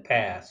happened in the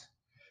past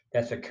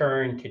that's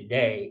occurring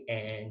today,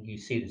 and you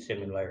see the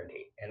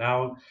similarity. And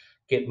I'll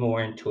get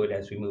more into it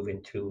as we move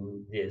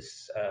into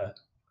this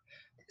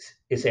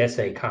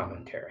essay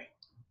commentary.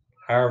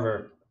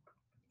 However,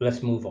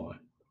 let's move on.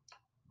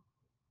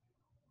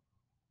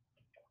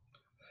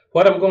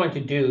 What I'm going to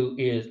do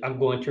is I'm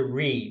going to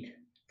read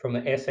from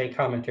an essay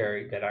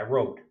commentary that I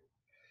wrote.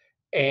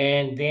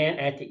 And then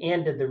at the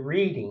end of the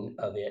reading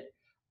of it,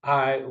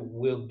 I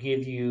will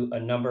give you a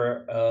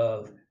number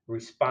of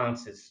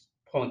responses,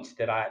 points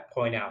that I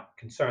point out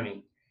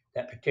concerning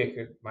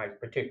my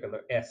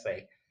particular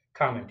essay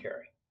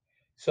commentary.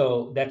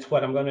 So that's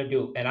what I'm going to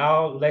do. And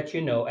I'll let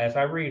you know as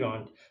I read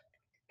on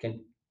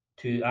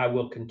I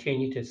will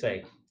continue to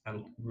say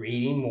I'm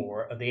reading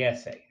more of the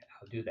essay.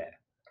 I'll do that.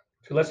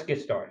 So let's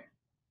get started.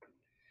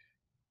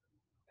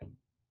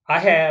 I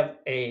have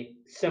a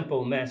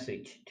simple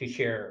message to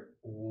share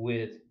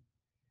with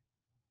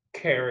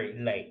Kari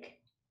Lake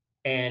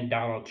and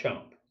Donald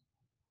Trump.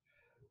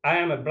 I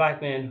am a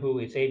black man who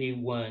is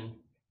 81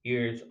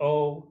 years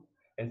old,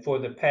 and for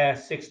the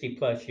past 60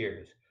 plus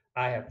years,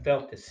 I have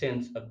felt a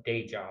sense of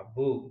deja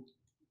vu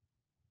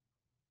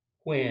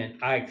when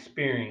I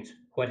experienced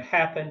what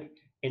happened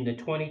in the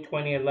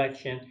 2020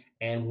 election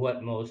and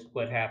what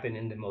happened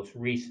in the most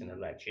recent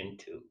election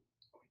too.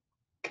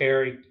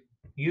 Kari,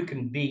 you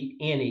can beat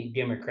any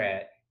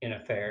Democrat in a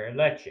fair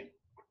election.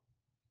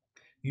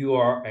 You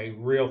are a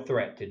real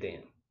threat to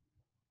them.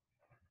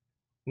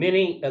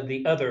 Many of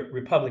the other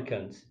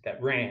Republicans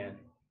that ran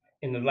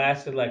in the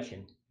last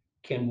election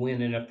can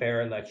win in a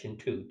fair election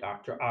too.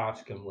 Dr.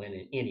 Oz can win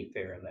in any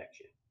fair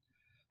election.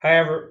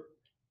 However,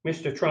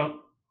 Mr. Trump,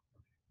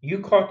 you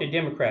caught the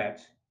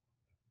Democrats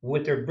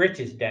with their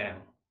britches down,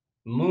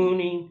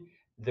 mooning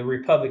the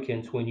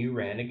Republicans when you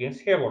ran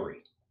against Hillary.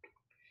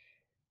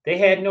 They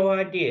had no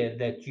idea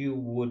that you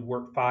would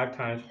work 5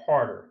 times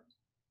harder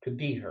to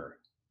beat her.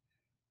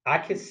 I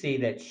could see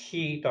that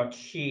she thought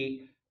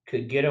she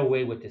could get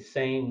away with the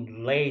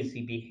same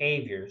lazy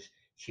behaviors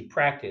she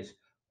practiced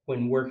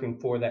when working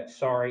for that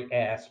sorry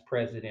ass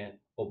President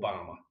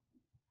Obama.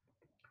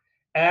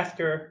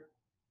 After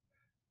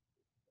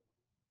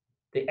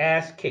the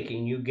ass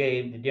kicking you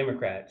gave the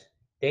Democrats,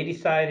 they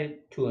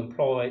decided to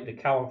employ the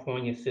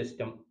California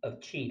system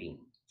of cheating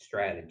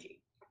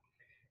strategy.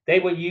 They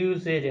would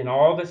use it in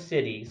all the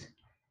cities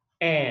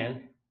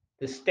and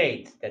the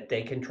states that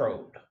they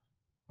controlled.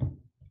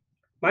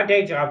 My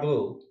deja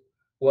vu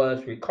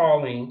was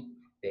recalling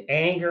the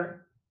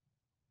anger,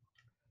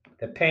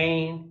 the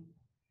pain,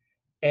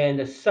 and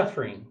the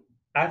suffering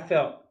I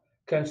felt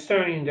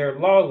concerning their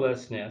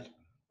lawlessness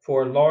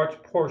for a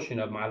large portion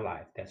of my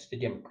life. That's the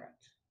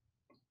Democrats.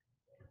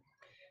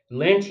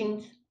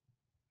 Lynchings,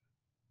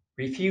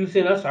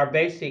 refusing us our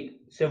basic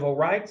civil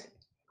rights,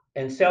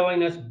 and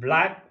selling us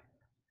black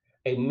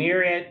a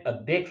myriad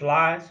of big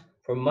lies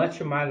for much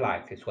of my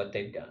life is what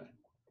they've done.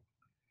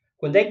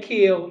 When they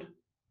killed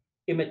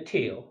Emmett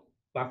Till,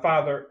 my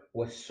father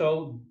was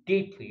so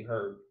deeply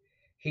hurt,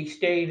 he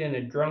stayed in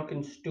a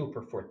drunken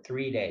stupor for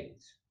 3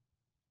 days.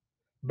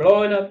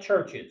 Blowing up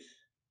churches,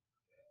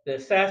 the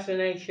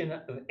assassination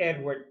of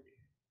Edward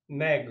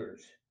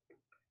Meggers,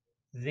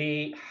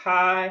 the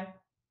high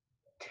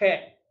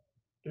tech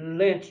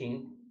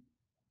lynching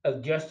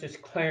of Justice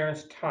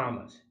Clarence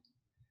Thomas,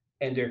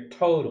 and their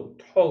total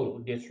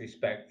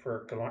disrespect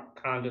for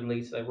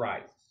Condoleezza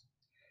Rice,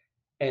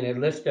 and a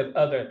list of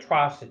other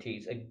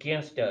atrocities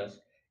against us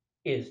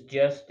is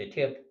just the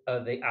tip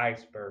of the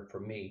iceberg for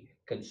me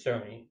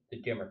concerning the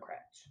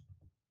Democrats.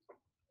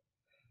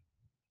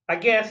 I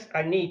guess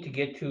I need to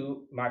get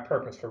to my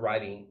purpose for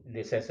writing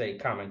this essay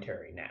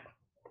commentary now.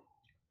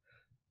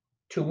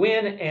 To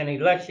win an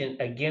election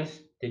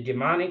against the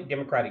demonic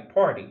Democratic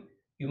Party,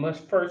 you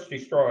must first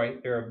destroy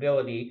their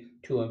ability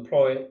to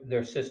employ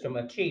their system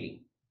of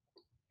cheating.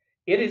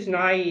 It is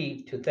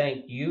naive to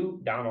think you,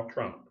 Donald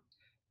Trump,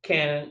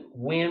 can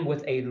win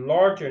with a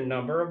larger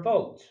number of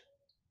votes.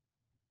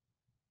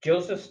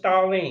 Joseph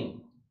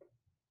Stalin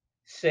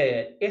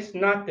said, it's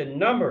not the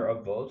number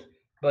of votes,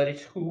 but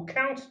it's who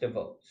counts the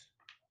votes.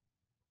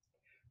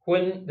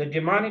 When the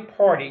Democratic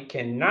Party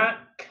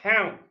cannot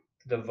count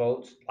the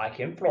votes, like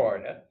in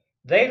Florida,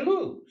 they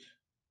lose.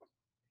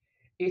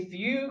 If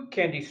you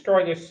can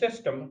destroy the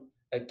system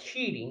of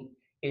cheating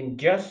in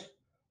just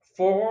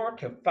 4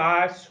 to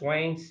 5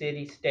 swing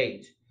city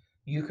states,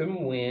 you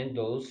can win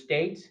those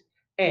states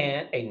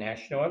and a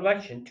national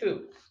election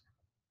too.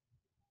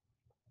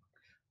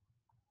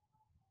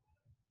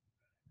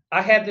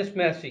 I have this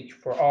message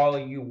for all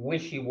of you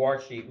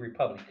wishy-washy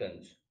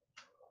Republicans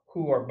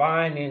who are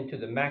buying into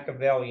the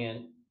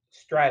Machiavellian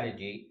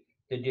strategy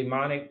the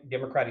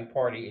Democratic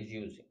Party is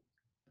using.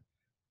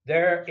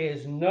 There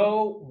is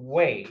no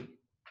way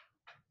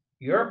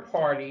your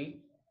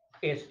party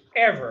is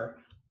ever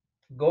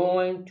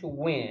going to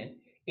win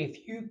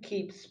if you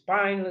keep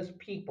spineless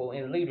people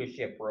in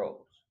leadership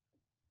roles.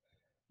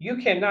 You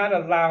cannot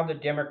allow the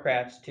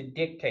Democrats to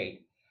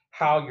dictate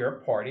how your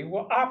party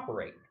will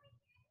operate.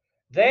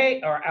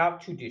 They are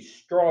out to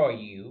destroy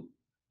you,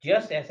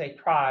 just as they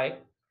tried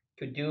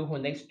to do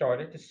when they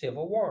started the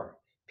Civil War.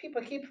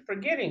 People keep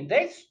forgetting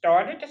they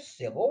started the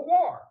Civil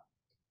War.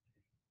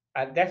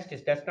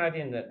 That's not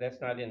in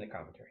the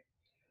commentary.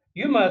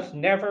 You must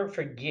never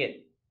forget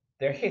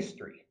their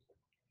history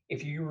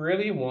if you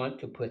really want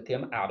to put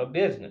them out of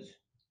business.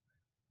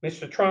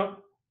 Mr. Trump,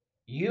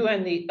 you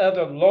and the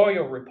other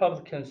loyal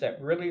Republicans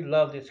that really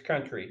love this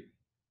country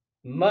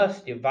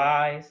must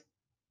devise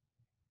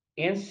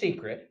in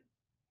secret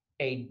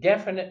a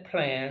definite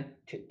plan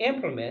to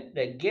implement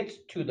that gets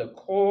to the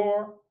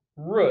core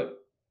root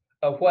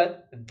of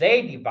what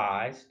they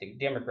devised, the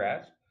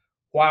Democrats,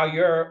 while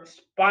your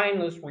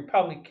spineless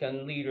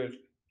Republican leaders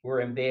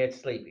were in bed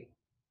sleeping.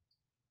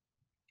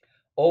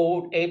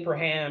 Old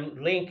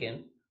Abraham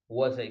Lincoln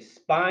was a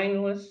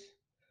spineless,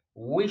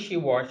 wishy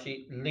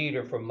washy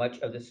leader for much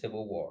of the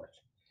Civil Wars.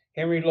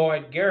 Henry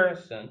Lloyd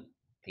Garrison,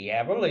 the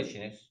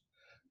abolitionist,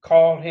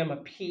 called him a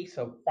piece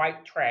of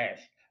white trash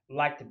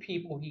like the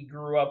people he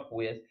grew up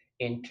with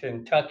in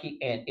Kentucky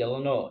and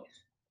Illinois.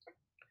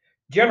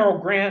 General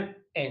Grant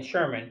and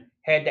Sherman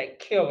had that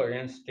killer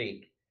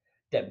instinct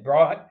that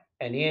brought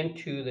an end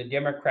to the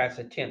Democrats'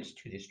 attempts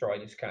to destroy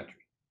this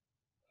country.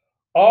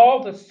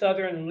 All the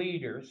Southern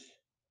leaders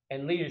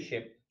and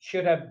leadership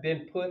should have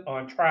been put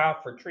on trial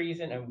for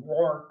treason and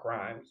war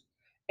crimes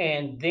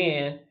and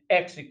then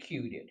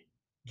executed,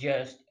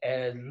 just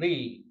as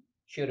Lee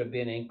should have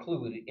been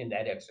included in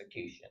that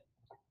execution.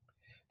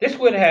 This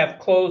would have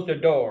closed the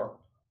door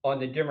on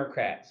the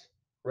Democrats'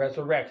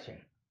 resurrection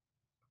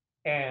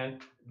and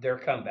their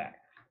comeback.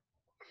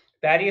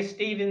 Thaddeus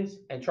Stevens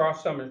and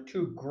Charles Summers,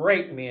 two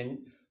great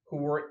men who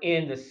were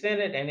in the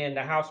Senate and in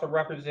the House of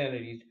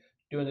Representatives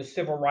during the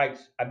Civil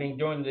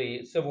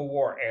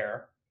War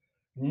era,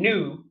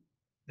 knew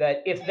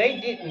that if they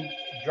didn't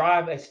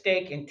drive a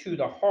stake into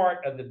the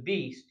heart of the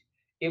beast,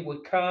 it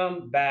would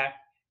come back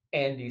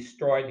and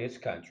destroy this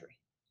country.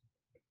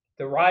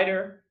 The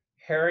writer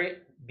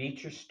Harriet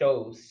Beecher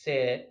Stowe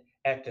said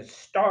at the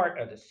start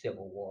of the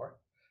Civil War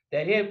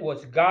that it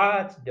was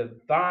God's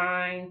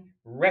divine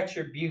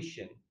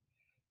retribution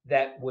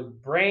that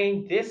would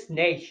bring this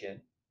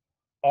nation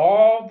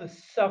all the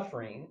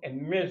suffering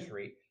and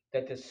misery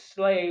that the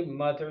slave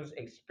mothers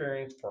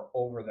experienced for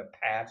over the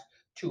past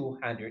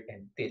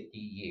 250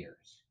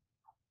 years.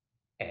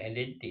 And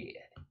it did.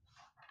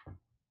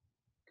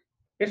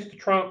 Mr.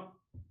 Trump,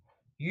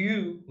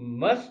 you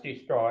must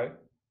destroy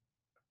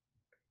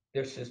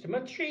their system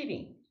of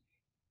cheating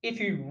if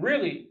you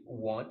really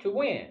want to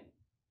win.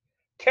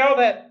 Tell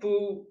that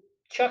fool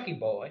Chucky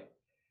boy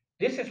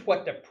this is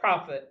what the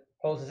prophet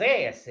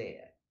Hosea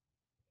said.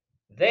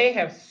 They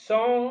have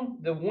sown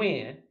the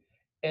wind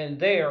and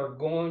they are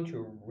going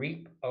to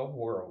reap a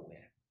whirlwind.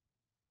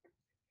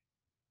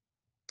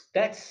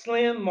 That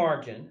slim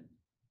margin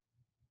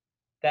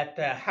that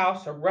the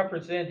House of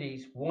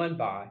Representatives won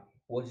by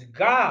was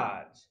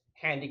God's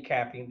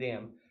handicapping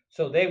them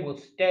so they will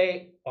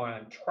stay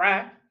on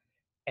track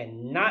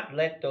and not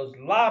let those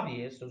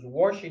lobbyists, those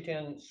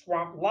Washington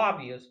swamp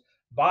lobbyists,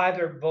 buy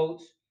their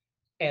votes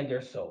and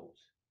their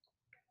souls.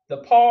 The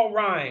Paul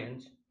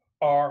Ryans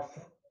are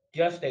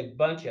just a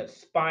bunch of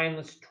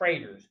spineless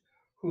traitors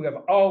who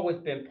have always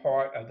been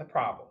part of the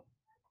problem.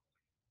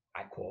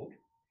 I quote,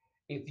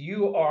 if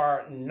you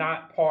are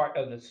not part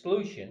of the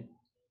solution,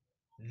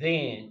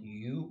 then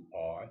you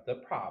are the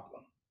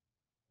problem.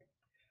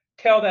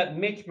 Tell that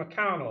Mitch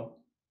McConnell,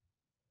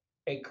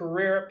 a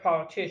career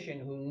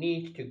politician who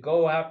needs to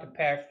go out to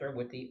pasture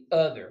with the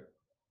other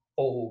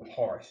old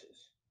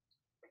horses.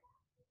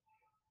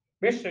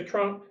 Mr.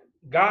 Trump,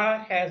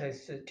 God has a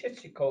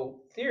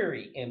statistical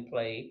theory in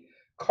play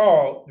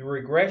called the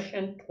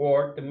regression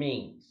toward the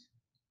means.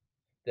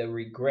 The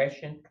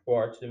regression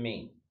towards the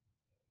mean.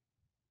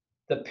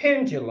 The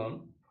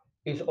pendulum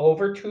is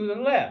over to the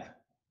left,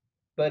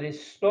 but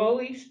is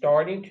slowly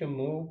starting to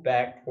move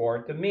back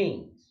toward the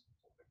means.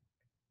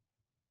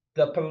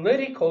 The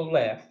political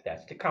left,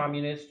 that's the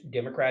Communist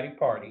Democratic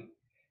Party,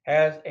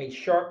 has a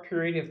short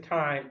period of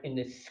time in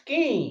the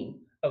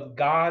scheme of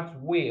God's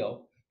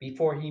will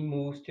before he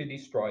moves to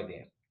destroy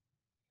them.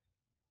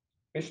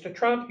 Mr.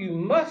 Trump, you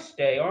must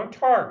stay on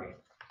target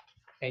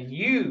and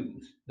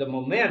use the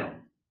momentum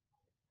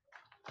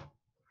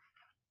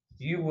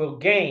you will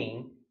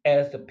gain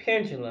as the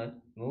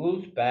pendulum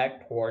moves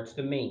back towards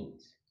the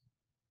means.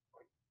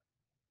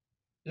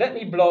 Let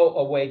me blow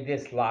away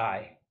this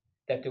lie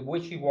that the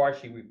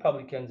wishy-washy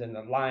Republicans and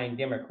the lying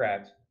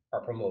Democrats are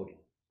promoting.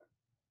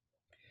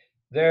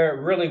 There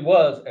really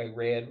was a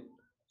red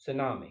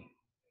tsunami,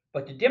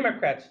 but the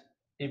Democrats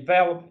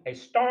developed a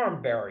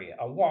storm barrier,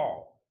 a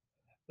wall,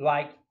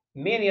 like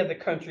many of the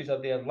countries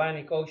of the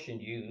Atlantic Ocean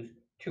use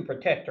to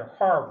protect their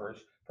harbors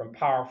from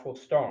powerful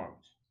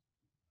storms.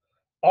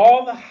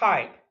 All the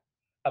hype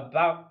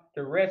about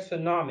the red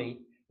tsunami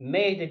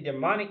made the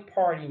demonic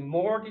party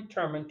more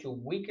determined to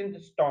weaken the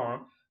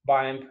storm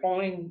by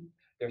employing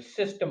their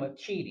system of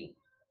cheating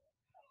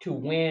to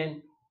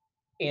win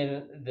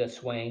in the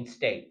swing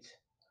states.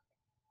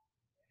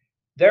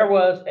 There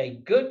was a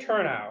good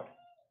turnout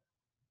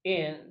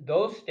in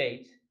those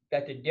states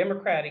that the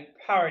Democratic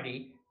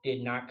Party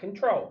did not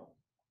control.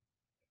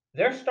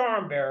 Their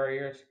storm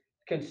barriers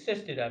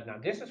consisted of, now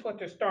this is what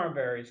their storm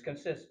barriers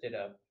consisted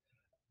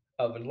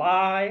of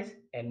lies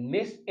and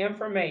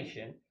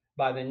misinformation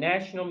by the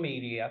national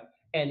media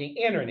and the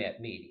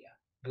internet media,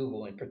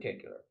 Google in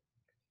particular.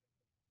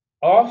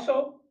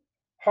 Also,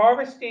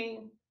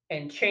 harvesting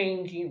and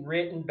changing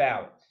written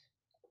ballots.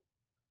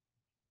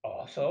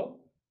 Also,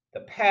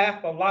 the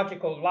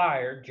pathological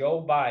liar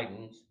Joe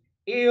Biden's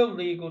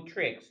illegal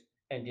tricks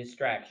and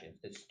distractions,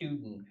 the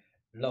student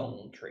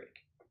loan trick.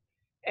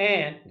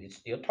 And it's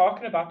still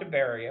talking about the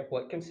barrier,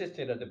 what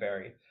consisted of the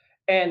barrier,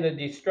 and the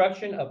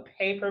destruction of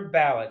paper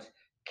ballots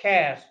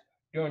cast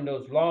during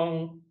those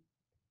long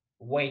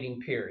waiting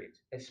periods,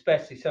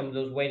 especially some of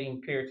those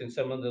waiting periods in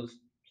some of those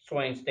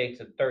swing states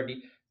of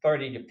 30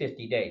 to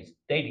 50 days.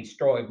 They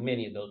destroyed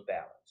many of those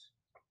ballots.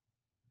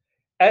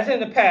 As in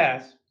the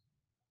past,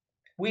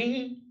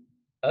 we,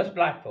 us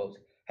black folks,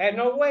 had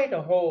no way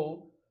to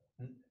hold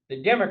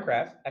the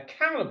Democrats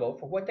accountable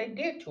for what they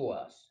did to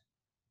us,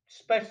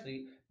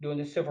 especially during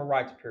the civil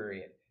rights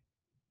period.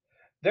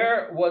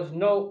 There was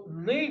no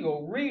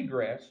legal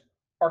redress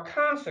or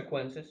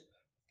consequences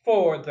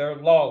for their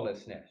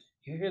lawlessness.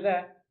 You hear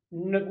that?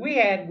 No, we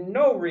had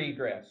no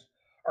redress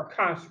or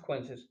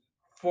consequences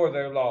for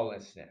their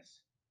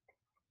lawlessness.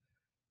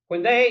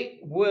 When they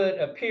would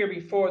appear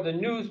before the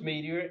news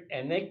media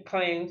and make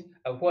claims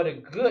of what a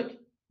good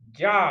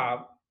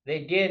job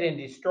they did in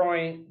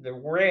destroying the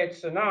red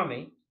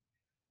tsunami,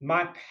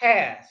 my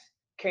past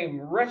came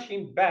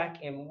rushing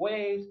back in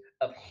waves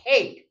of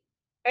hate,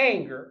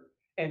 anger,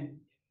 and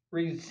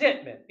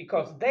resentment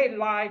because they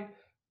lied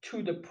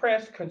to the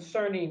press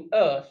concerning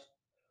us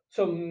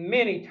so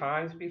many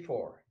times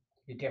before,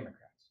 the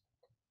Democrats.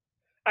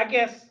 I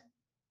guess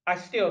I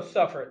still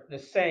suffer the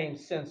same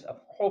sense of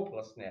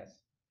hopelessness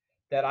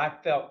that I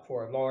felt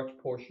for a large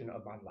portion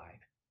of my life.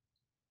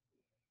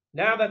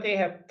 Now that they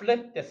have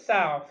flipped the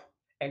South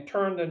and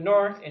turned the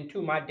North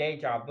into my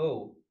deja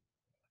vu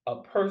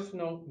of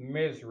personal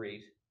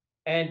miseries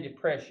and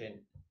depression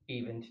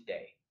even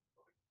today.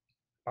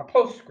 My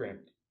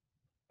postscript.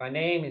 My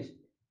name is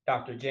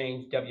Dr.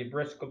 James W.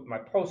 Briscoe. My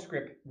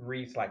postscript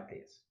reads like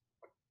this.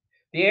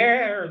 The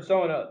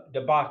Arizona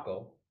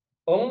debacle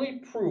only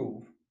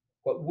proved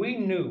what we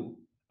knew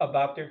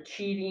about their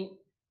cheating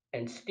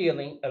and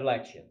stealing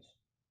elections.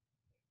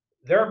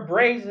 Their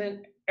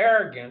brazen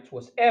arrogance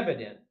was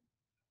evident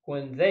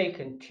when they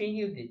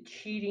continued the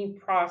cheating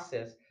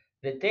process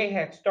that they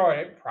had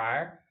started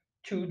prior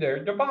to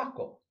their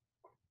debacle.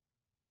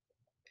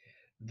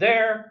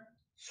 Their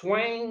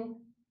swing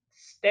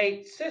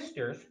state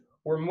sisters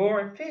were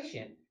more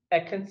efficient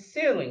at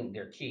concealing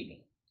their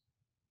cheating.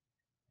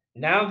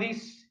 Now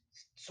these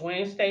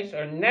swing states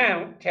are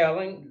now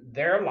telling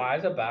their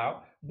lies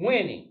about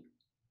winning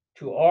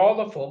to all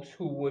the folks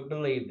who would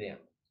believe them.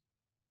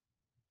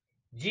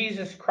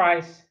 Jesus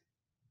Christ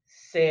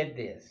said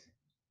this: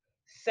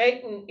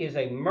 Satan is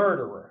a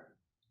murderer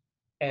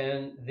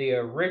and the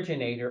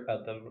originator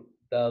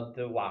of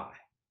the lie,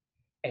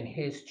 and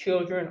his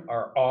children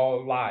are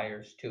all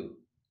liars too.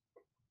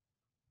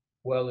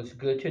 Well, it's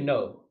good to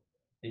know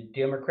the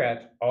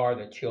Democrats are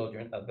the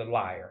children of the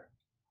liar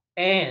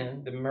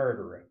and the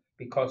murderer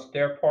because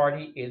their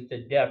party is the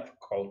death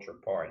culture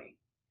party,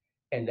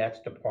 and that's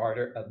the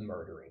party of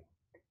murdering.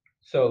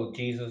 So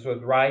Jesus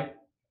was right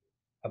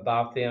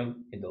about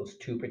them in those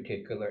two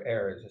particular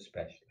areas,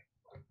 especially.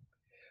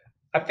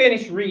 I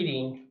finished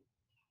reading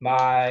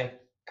my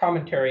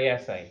commentary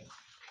essay,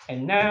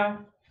 and now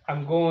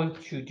I'm going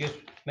to just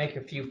make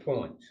a few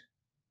points.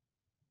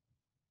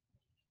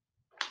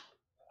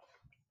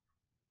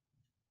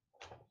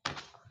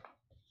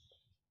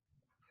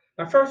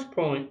 My first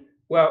point,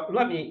 well,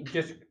 let me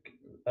just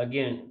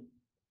again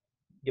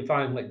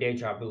define what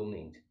deja vu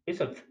means.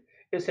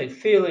 It's a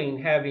feeling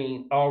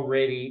having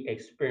already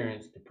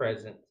experienced the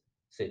present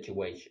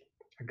situation.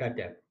 I got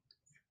that.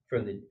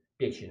 from the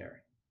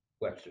dictionary,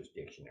 Webster's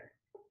dictionary.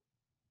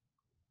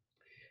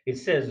 It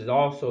says it's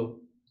also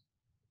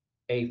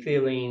a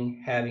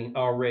feeling having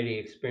already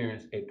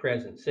experienced a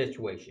present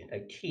situation,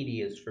 a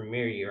tedious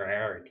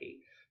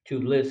familiarity.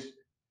 To list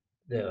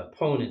the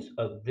opponents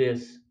of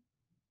this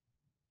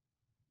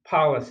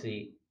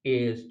policy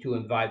is to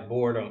invite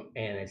boredom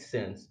and a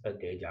sense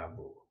of deja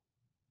vu.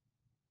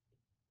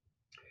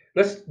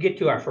 Let's get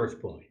to our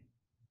first point.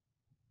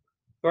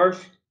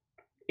 First,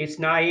 it's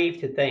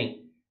naive to think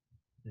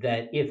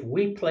that if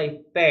we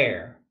play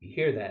fair, you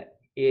hear that,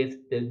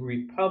 if the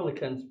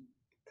Republicans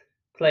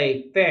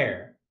play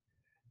fair,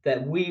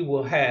 that we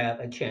will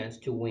have a chance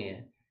to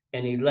win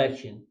an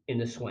election in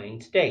the swing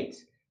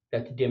states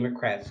that the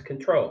Democrats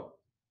control.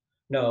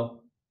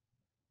 No,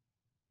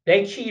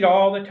 they cheat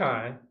all the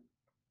time,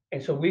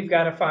 and so we've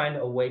got to find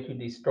a way to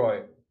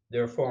destroy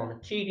their form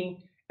of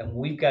cheating, and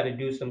we've got to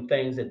do some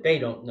things that they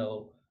don't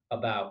know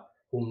about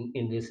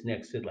in this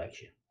next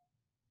election.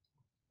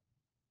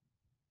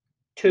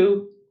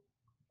 Two,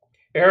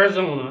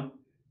 Arizona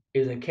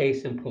is a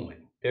case in point.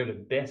 They're the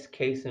best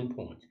case in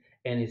point,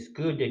 and it's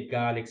good that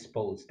God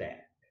exposed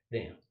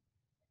them.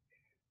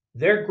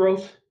 Their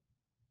gross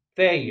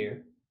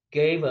failure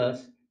gave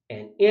us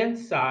an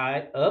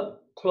inside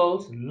up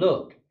close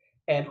look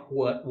at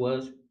what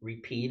was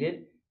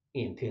repeated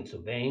in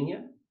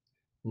Pennsylvania,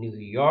 New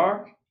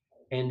York,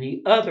 and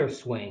the other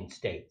swing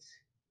states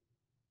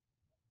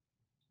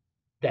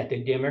that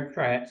the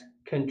Democrats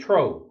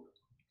controlled.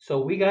 So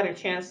we got a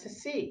chance to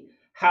see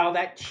how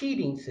that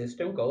cheating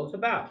system goes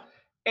about.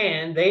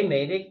 And they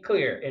made it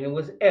clear, and it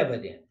was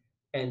evident.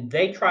 And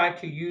they tried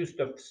to use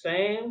the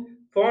same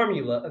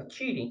formula of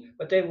cheating,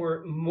 but they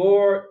were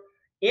more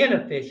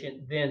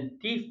inefficient than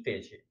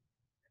deficient.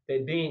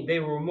 They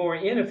were more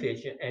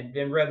inefficient and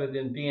then rather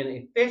than being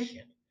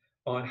efficient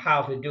on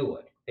how to do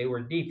it, they were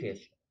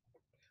deficient.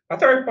 My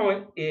third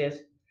point is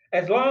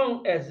as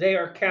long as they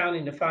are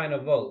counting the final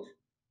votes,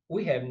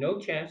 we have no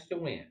chance to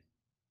win.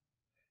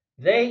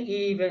 They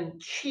even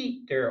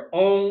cheat their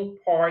own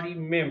party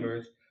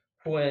members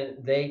when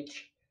they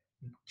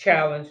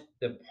challenge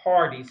the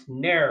party's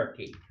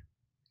narrative.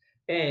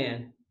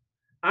 And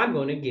I'm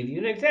going to give you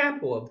an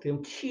example of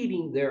them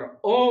cheating their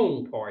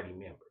own party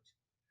members.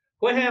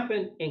 What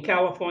happened in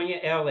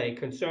California, LA,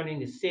 concerning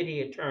the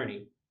city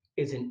attorney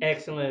is an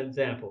excellent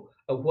example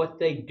of what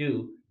they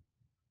do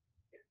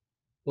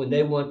when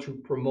they want to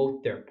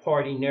promote their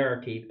party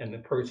narrative and the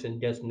person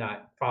does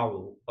not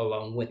follow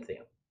along with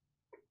them.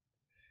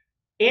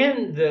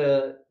 In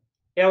the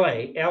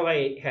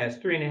LA has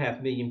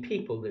 3.5 million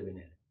people living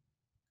in it.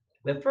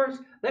 But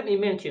first, let me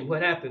mention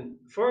what happened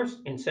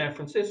first in San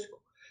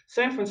Francisco.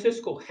 San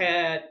Francisco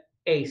had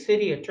a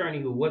city attorney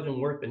who wasn't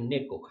worth a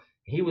nickel.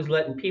 He was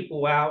letting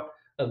people out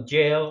of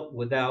jail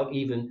without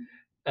even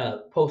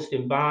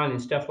posting bond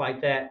and stuff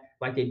like that,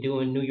 like they do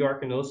in New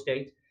York and those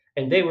states.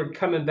 And they were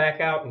coming back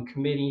out and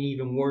committing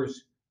even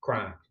worse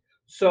crimes.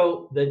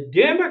 So the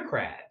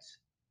Democrats,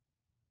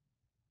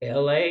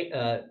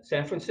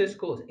 San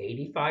Francisco is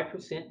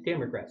 85%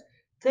 Democrats.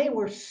 They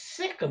were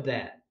sick of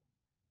that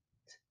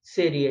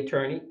city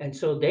attorney, and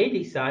so they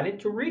decided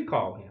to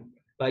recall him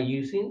by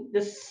using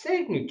the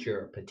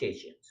signature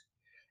petitions.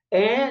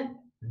 And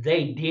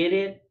they did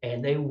it,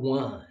 and they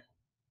won.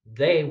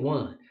 They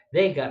won.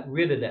 They got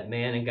rid of that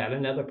man and got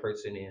another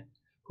person in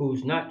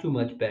who's not too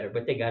much better,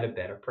 but they got a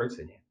better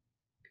person in.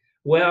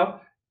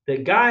 Well, the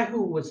guy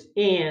who was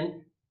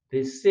in,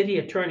 the city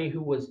attorney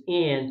who was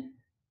in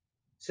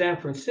San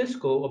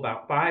Francisco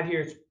about 5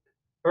 years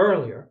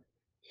earlier,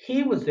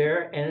 he was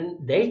there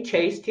and they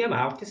chased him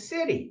out the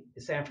city.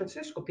 The San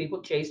Francisco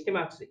people chased him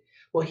out the city.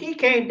 Well, he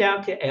came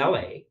down to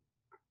LA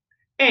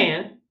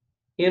and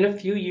in a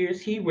few years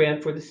he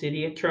ran for the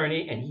city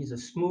attorney and he's a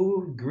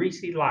smooth,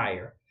 greasy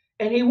liar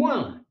and he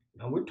won.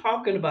 Now we're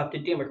talking about the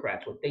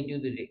Democrats, what they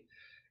do today.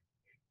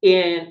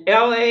 In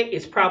LA,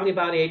 it's probably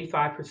about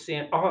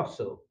 85%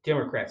 also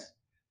Democrats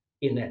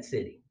in that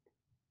city.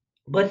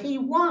 But he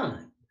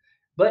won.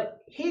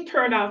 But he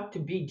turned out to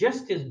be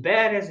just as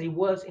bad as he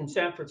was in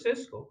San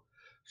Francisco.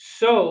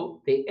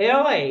 So the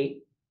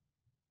LA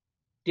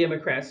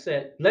Democrats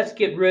said, let's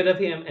get rid of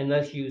him and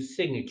let's use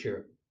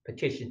signature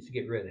petitions to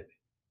get rid of him.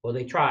 Well,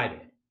 they tried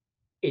it.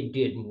 It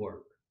didn't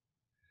work.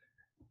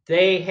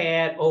 They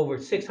had over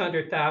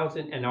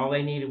 600,000 and all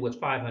they needed was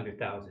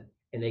 500,000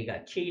 and they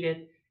got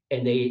cheated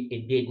and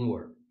it didn't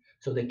work.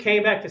 So they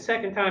came back the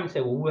second time and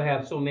said, well, we'll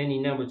have so many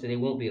numbers that they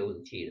won't be able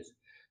to cheat us.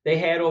 They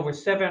had over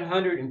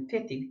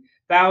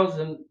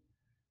 750,000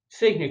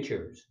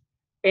 signatures.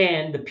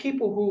 And the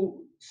people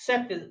who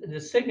set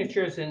the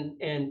signatures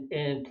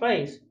in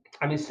place,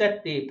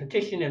 set the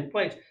petition in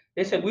place,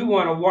 they said, we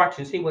want to watch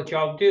and see what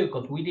y'all do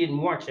because we didn't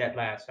watch that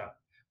last time.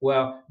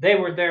 Well, they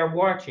were there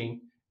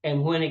watching.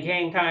 And when it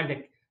came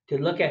time to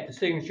look at the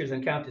signatures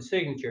and count the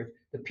signatures,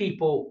 the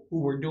people who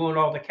were doing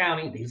all the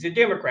counting, these are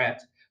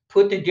Democrats,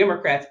 put the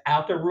Democrats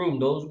out the room,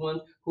 those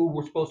ones who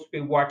were supposed to be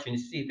watching to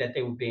see that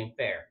they were being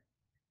fair.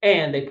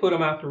 And they put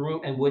them out the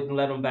room and wouldn't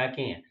let them back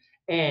in.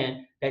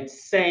 And that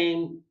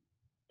same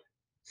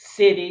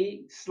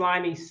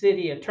slimy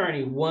city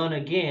attorney won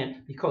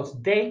again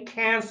because they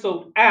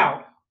canceled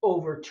out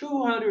over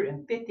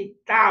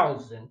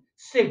 250,000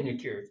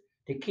 signatures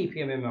to keep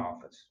him in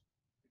office.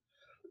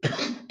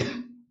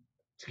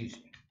 Excuse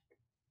me.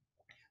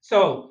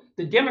 So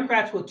the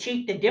Democrats will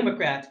cheat the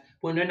Democrats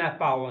when they're not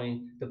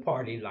following the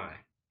party line.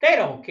 They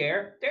don't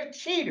care. They're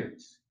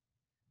cheaters.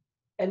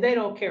 And they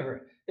don't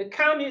care. The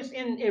communists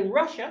in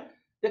Russia,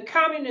 the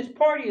Communist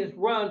Party is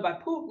run by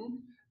Putin,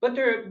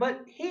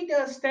 but he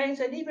does things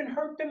that even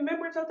hurt the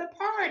members of the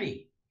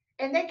party.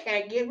 And they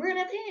can't get rid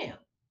of him.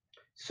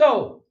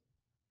 So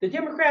the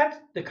Democrats,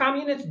 the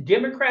Communist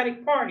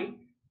Democratic Party,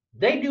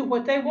 they do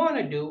what they want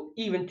to do,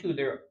 even to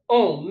their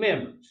own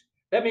members.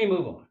 Let me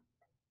move on.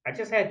 I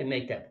just had to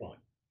make that point.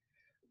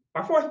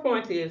 Our fourth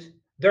point is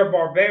their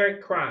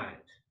barbaric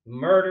crimes,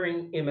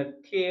 murdering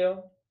Emmett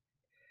Till,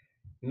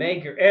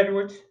 Medgar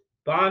Edwards,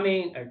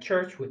 bombing a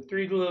church with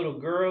 3 little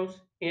girls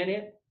in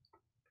it,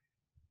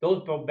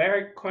 those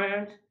barbaric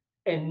crimes,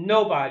 and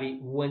nobody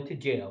went to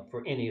jail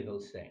for any of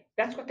those things.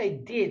 That's what they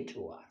did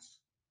to us.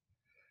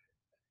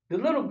 The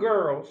little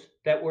girls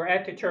that were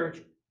at the church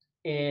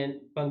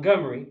in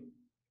Montgomery,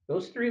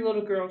 those 3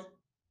 little girls,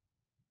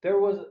 there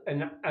was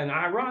an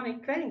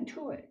ironic thing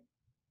to it.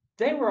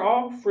 They were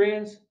all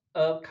friends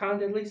of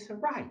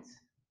Condoleezza Rice.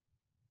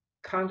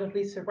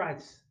 Condoleezza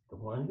Rice, the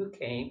one who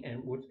came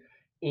and was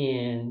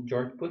in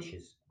George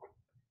Bush's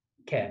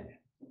cabinet.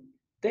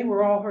 They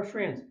were all her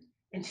friends.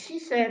 And she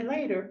said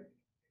later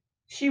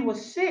she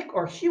was sick,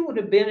 or she would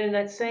have been in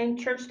that same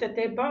church that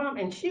they bombed,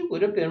 and she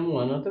would have been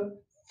one of the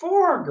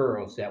 4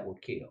 girls that were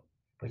killed.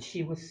 But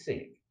she was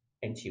sick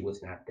and she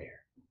was not there.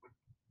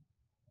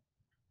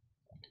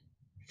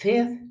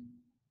 Fifth,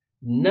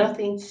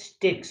 nothing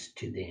sticks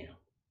to them.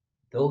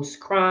 Those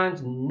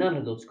crimes, none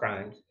of those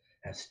crimes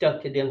have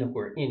stuck to them to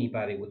where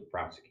anybody was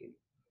prosecuted.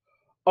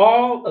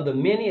 All of the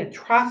many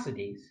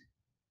atrocities,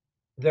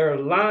 their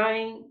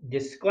lying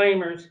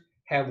disclaimers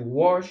have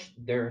washed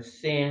their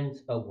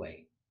sins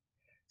away.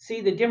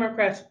 See, the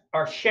Democrats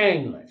are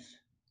shameless,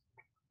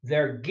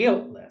 they're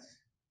guiltless,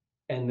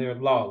 and they're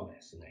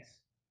lawlessness.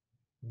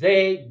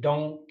 They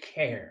don't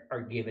care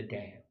or give a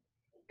damn.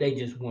 They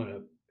just want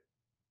to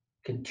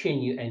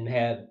continue and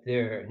have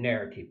their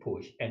narrative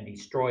pushed and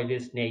destroy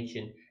this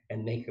nation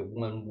and make it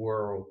one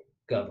world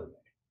government.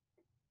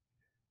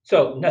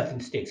 So nothing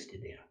sticks to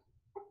them.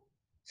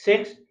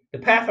 Six, the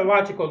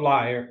pathological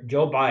liar,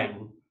 Joe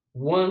Biden,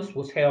 once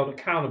was held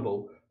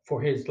accountable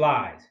for his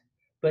lies,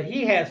 but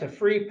he has a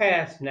free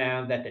pass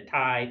now that the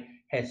tide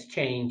has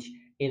changed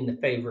in the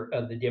favor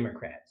of the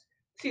Democrats.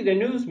 See, the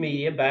news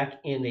media back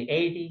in the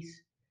 80s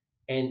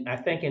and I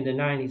think in the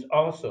 90s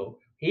also,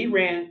 he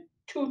ran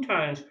 2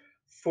 times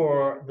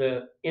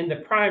in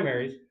the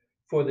primaries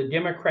for the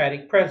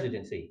Democratic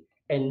presidency,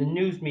 and the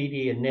news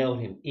media nailed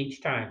him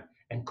each time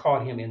and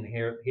caught him in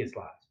his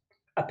lies.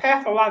 A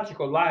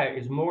pathological liar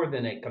is more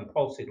than a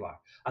compulsive liar.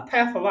 A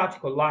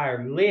pathological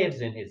liar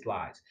lives in his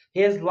lies.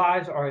 His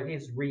lies are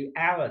his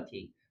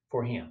reality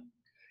for him.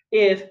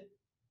 If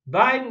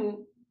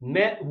Biden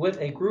met with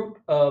a group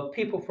of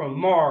people from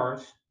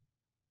Mars,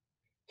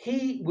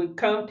 he would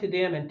come to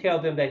them and tell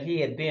them that he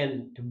had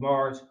been to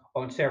Mars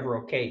on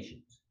several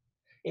occasions.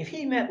 If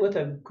he met with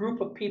a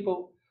group of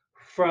people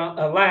from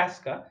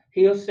Alaska,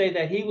 he'll say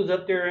that he was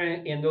up there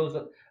in those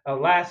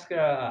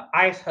Alaska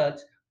ice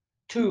huts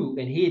too,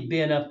 and he had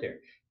been up there.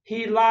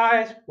 He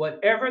lies,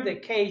 whatever the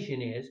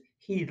occasion is,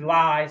 he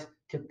lies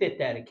to fit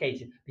that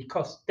occasion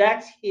because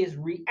that's his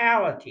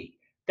reality.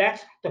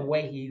 That's the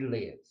way he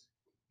lives.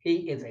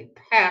 He is a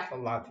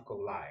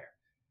pathological liar.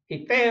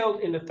 He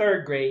failed in the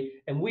 3rd grade,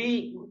 and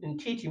we in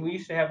teaching we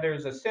used to have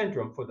there's a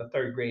syndrome for the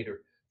 3rd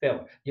grader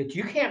failed. Yet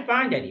you can't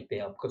find that he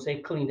failed because they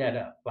cleaned that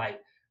up.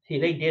 Like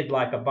they did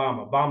like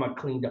Obama. Obama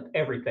cleaned up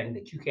everything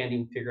that you can't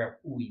even figure out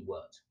who he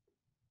was.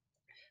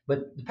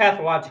 But the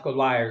pathological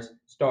liars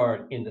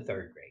started in the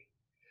 3rd grade.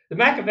 The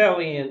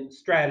Machiavellian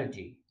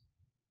strategy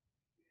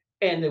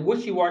and the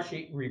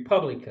wishy-washy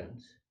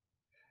Republicans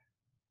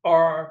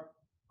are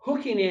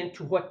hooking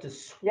into what the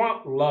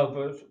swamp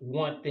lovers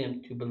want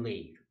them to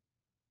believe.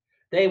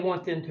 They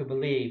want them to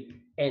believe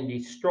and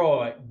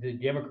destroy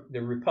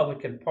the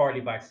Republican Party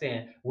by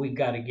saying we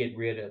got to get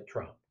rid of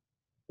Trump.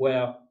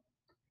 Well,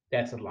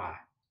 that's a lie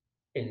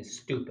and it's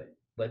stupid.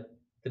 But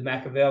the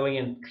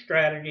Machiavellian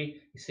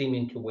strategy is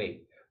seeming to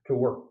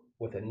work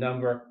with a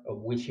number of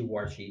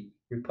wishy-washy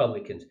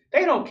Republicans.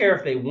 They don't care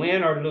if they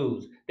win or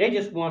lose. They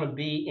just want to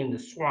be in the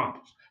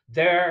swamps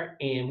there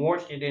in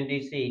Washington,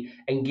 D.C.,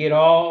 and get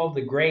all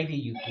the gravy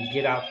you can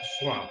get out the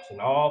swamps and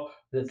all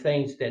the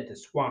things that the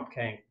swamp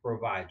can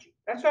provide you.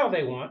 That's all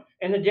they want.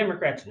 And the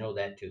Democrats know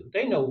that too.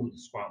 They know who the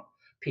swamp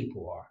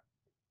people are.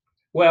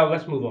 Well,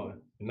 let's move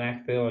on. The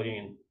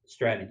Machiavellian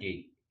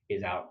strategy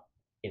is out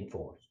in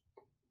force.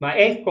 My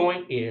eighth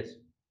point is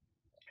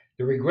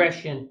the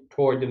regression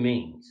toward the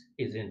means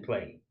is in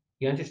play.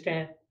 You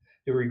understand?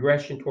 The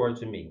regression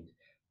towards the means.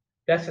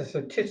 That's a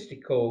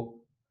statistical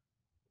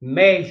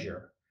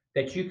measure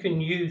that you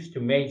can use to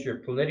measure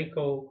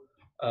political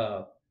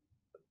uh,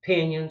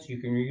 opinions. You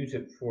can use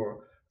it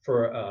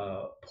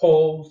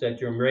polls that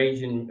you're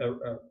raising,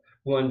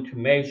 one to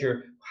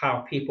measure how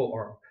people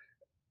are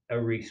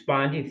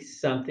responding to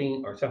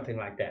something or something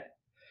like that.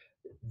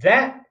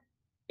 That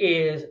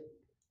is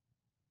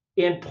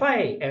in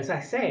play, as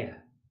I said.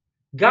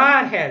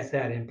 God has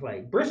that in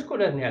play. Briscoe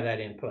doesn't have that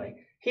in play.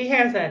 He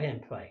has that in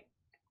play.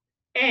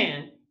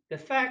 And the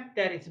fact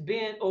that it's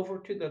been over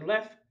to the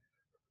left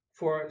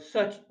for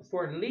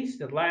at least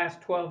the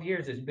last 12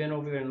 years, it's been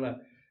over there and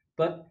left.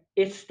 But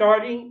it's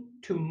starting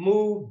to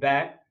move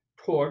back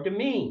toward the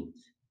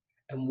means.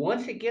 And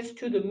once it gets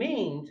to the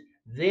means,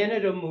 then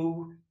it'll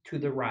move to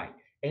the right.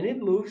 And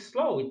it moves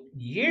slow,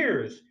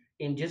 years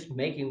in just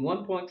making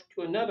one point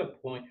to another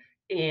point,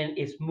 and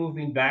it's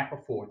moving back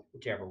or forth,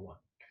 whichever one.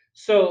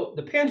 So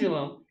the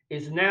pendulum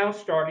is now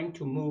starting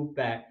to move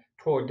back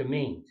toward the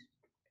means.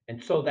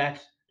 And so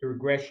that's the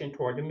regression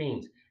toward the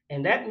means.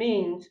 And that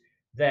means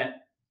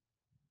that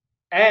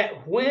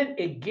when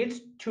it gets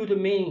to the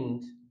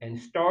means and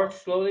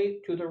starts slowly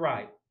to the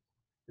right,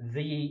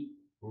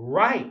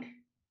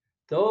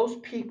 those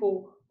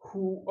people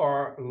who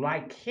are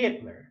like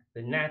Hitler,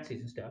 the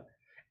Nazis and stuff,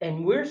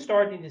 and we're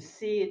starting to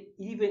see it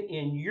even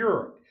in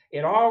Europe.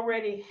 It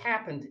already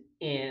happened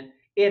in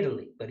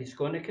Italy, but it's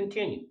going to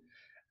continue.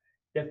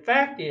 The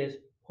fact is,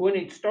 when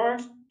it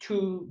starts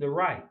to the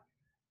right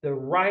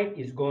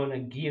is going to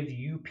give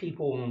you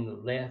people on the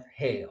left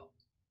hell.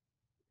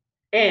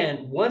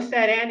 And once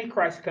that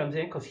Antichrist comes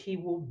in, because he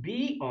will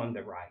be on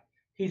the right,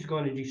 he's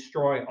going to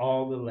destroy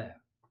all the left.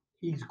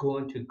 He's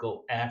going to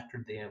go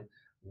after them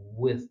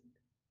with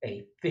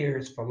a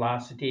fierce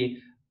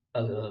velocity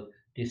of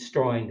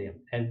destroying them.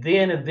 And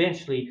then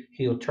eventually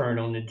he'll turn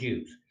on the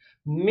Jews.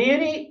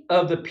 Many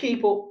of the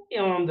people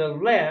on the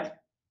left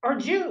are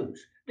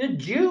Jews. The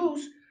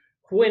Jews,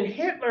 when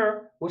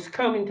Hitler was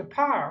coming to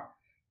power,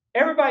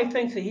 everybody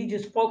thinks that he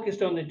just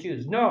focused on the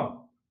Jews.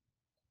 No,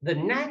 the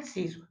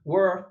Nazis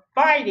were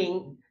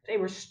fighting, they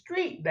were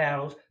street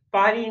battles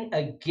fighting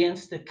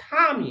against the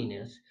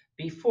communists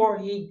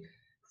before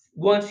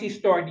once he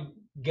started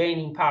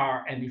gaining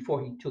power and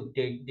before he took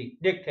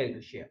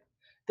dictatorship.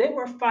 They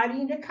were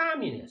fighting the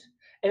communists.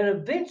 And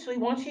eventually,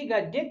 once he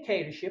got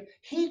dictatorship,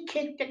 he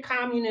kicked the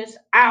communists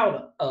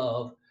out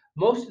of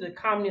most of the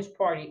Communist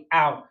Party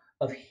out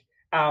of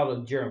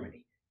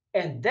Germany.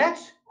 And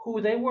that's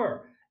who they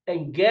were.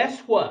 And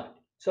guess what?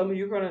 Some of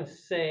you are going to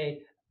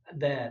say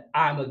that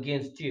I'm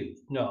against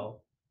Jews.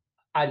 No,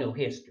 I know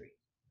history.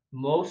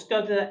 Most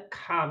of the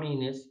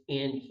communists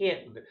in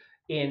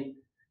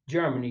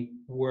Germany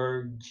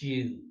were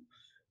Jews.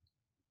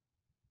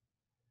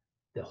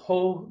 The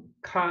whole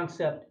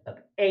concept of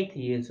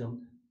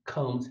atheism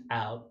comes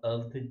out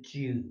of the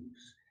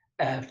Jews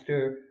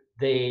after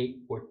they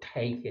were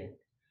taken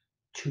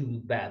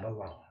to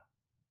Babylon.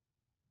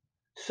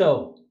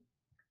 So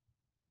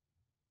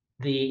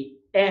the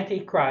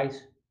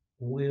Antichrist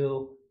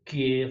will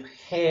give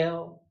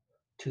hell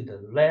to the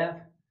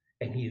left,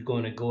 and he's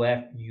going to go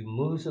after you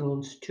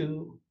Muslims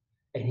too,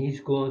 and he's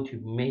going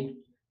to make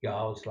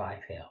y'all's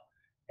life hell.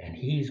 And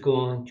he's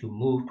going to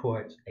move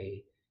towards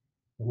a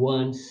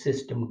one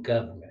system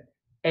government,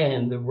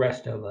 and the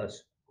rest of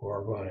us who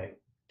are going to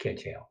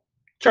catch hell.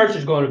 Church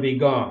is going to be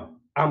gone.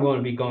 I'm going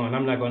to be gone.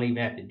 I'm not going to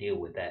even have to deal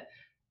with that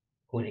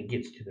when it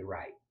gets to the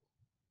right.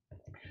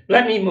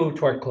 Let me move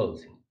toward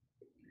closing.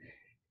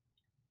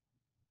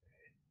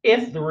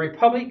 If the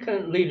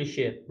Republican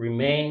leadership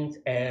remains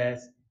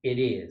as it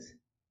is,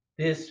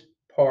 this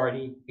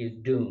party is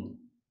doomed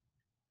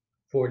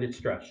for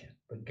destruction.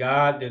 But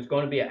God, there's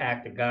going to be an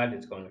act of God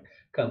that's going to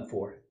come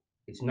forth.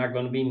 It's not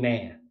going to be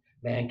man.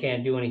 Man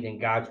can't do anything.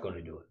 God's going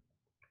to do it.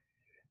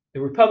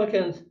 The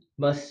Republicans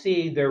must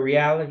see their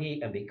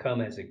reality and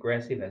become as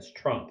aggressive as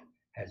Trump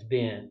has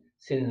been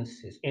since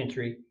his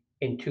entry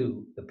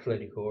into the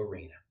political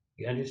arena.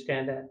 You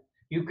understand that?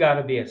 You've got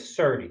to be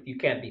assertive. You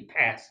can't be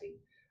passive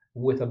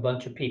with a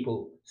bunch of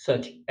people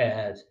such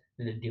as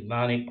the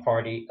demonic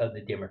party of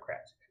the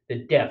Democrats,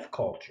 the death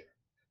culture.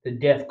 The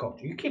death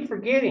culture. You keep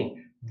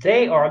forgetting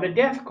they are the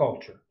death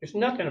culture. There's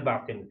nothing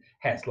about them that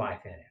has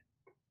life in it.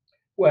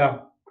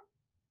 Well,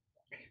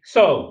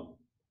 so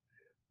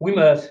we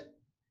must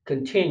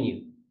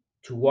continue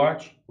to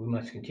watch. We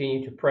must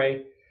continue to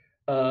pray.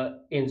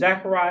 In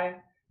Zechariah,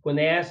 when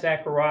they asked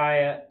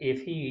Zechariah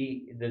if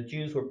the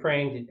Jews were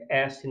praying to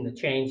ask him to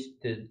change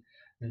the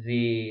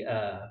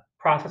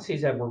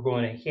prophecies that were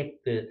going to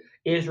hit the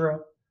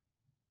Israel,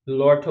 the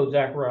Lord told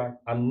Zechariah,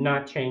 "I'm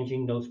not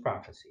changing those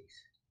prophecies.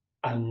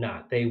 I'm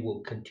not. They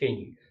will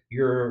continue.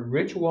 Your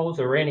rituals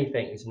or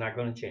anything is not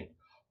going to change.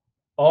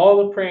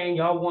 All the praying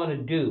y'all want to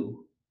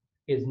do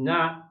is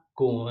not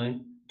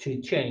going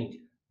to change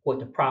what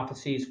the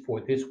prophecies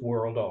for this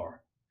world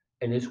are.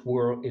 And this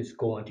world is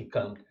going to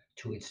come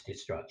to its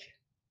destruction."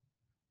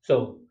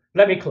 So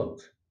let me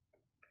close.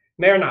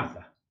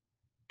 Maranatha,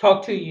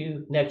 talk to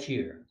you next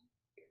year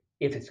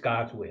if it's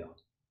God's will.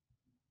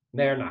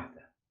 Maranatha.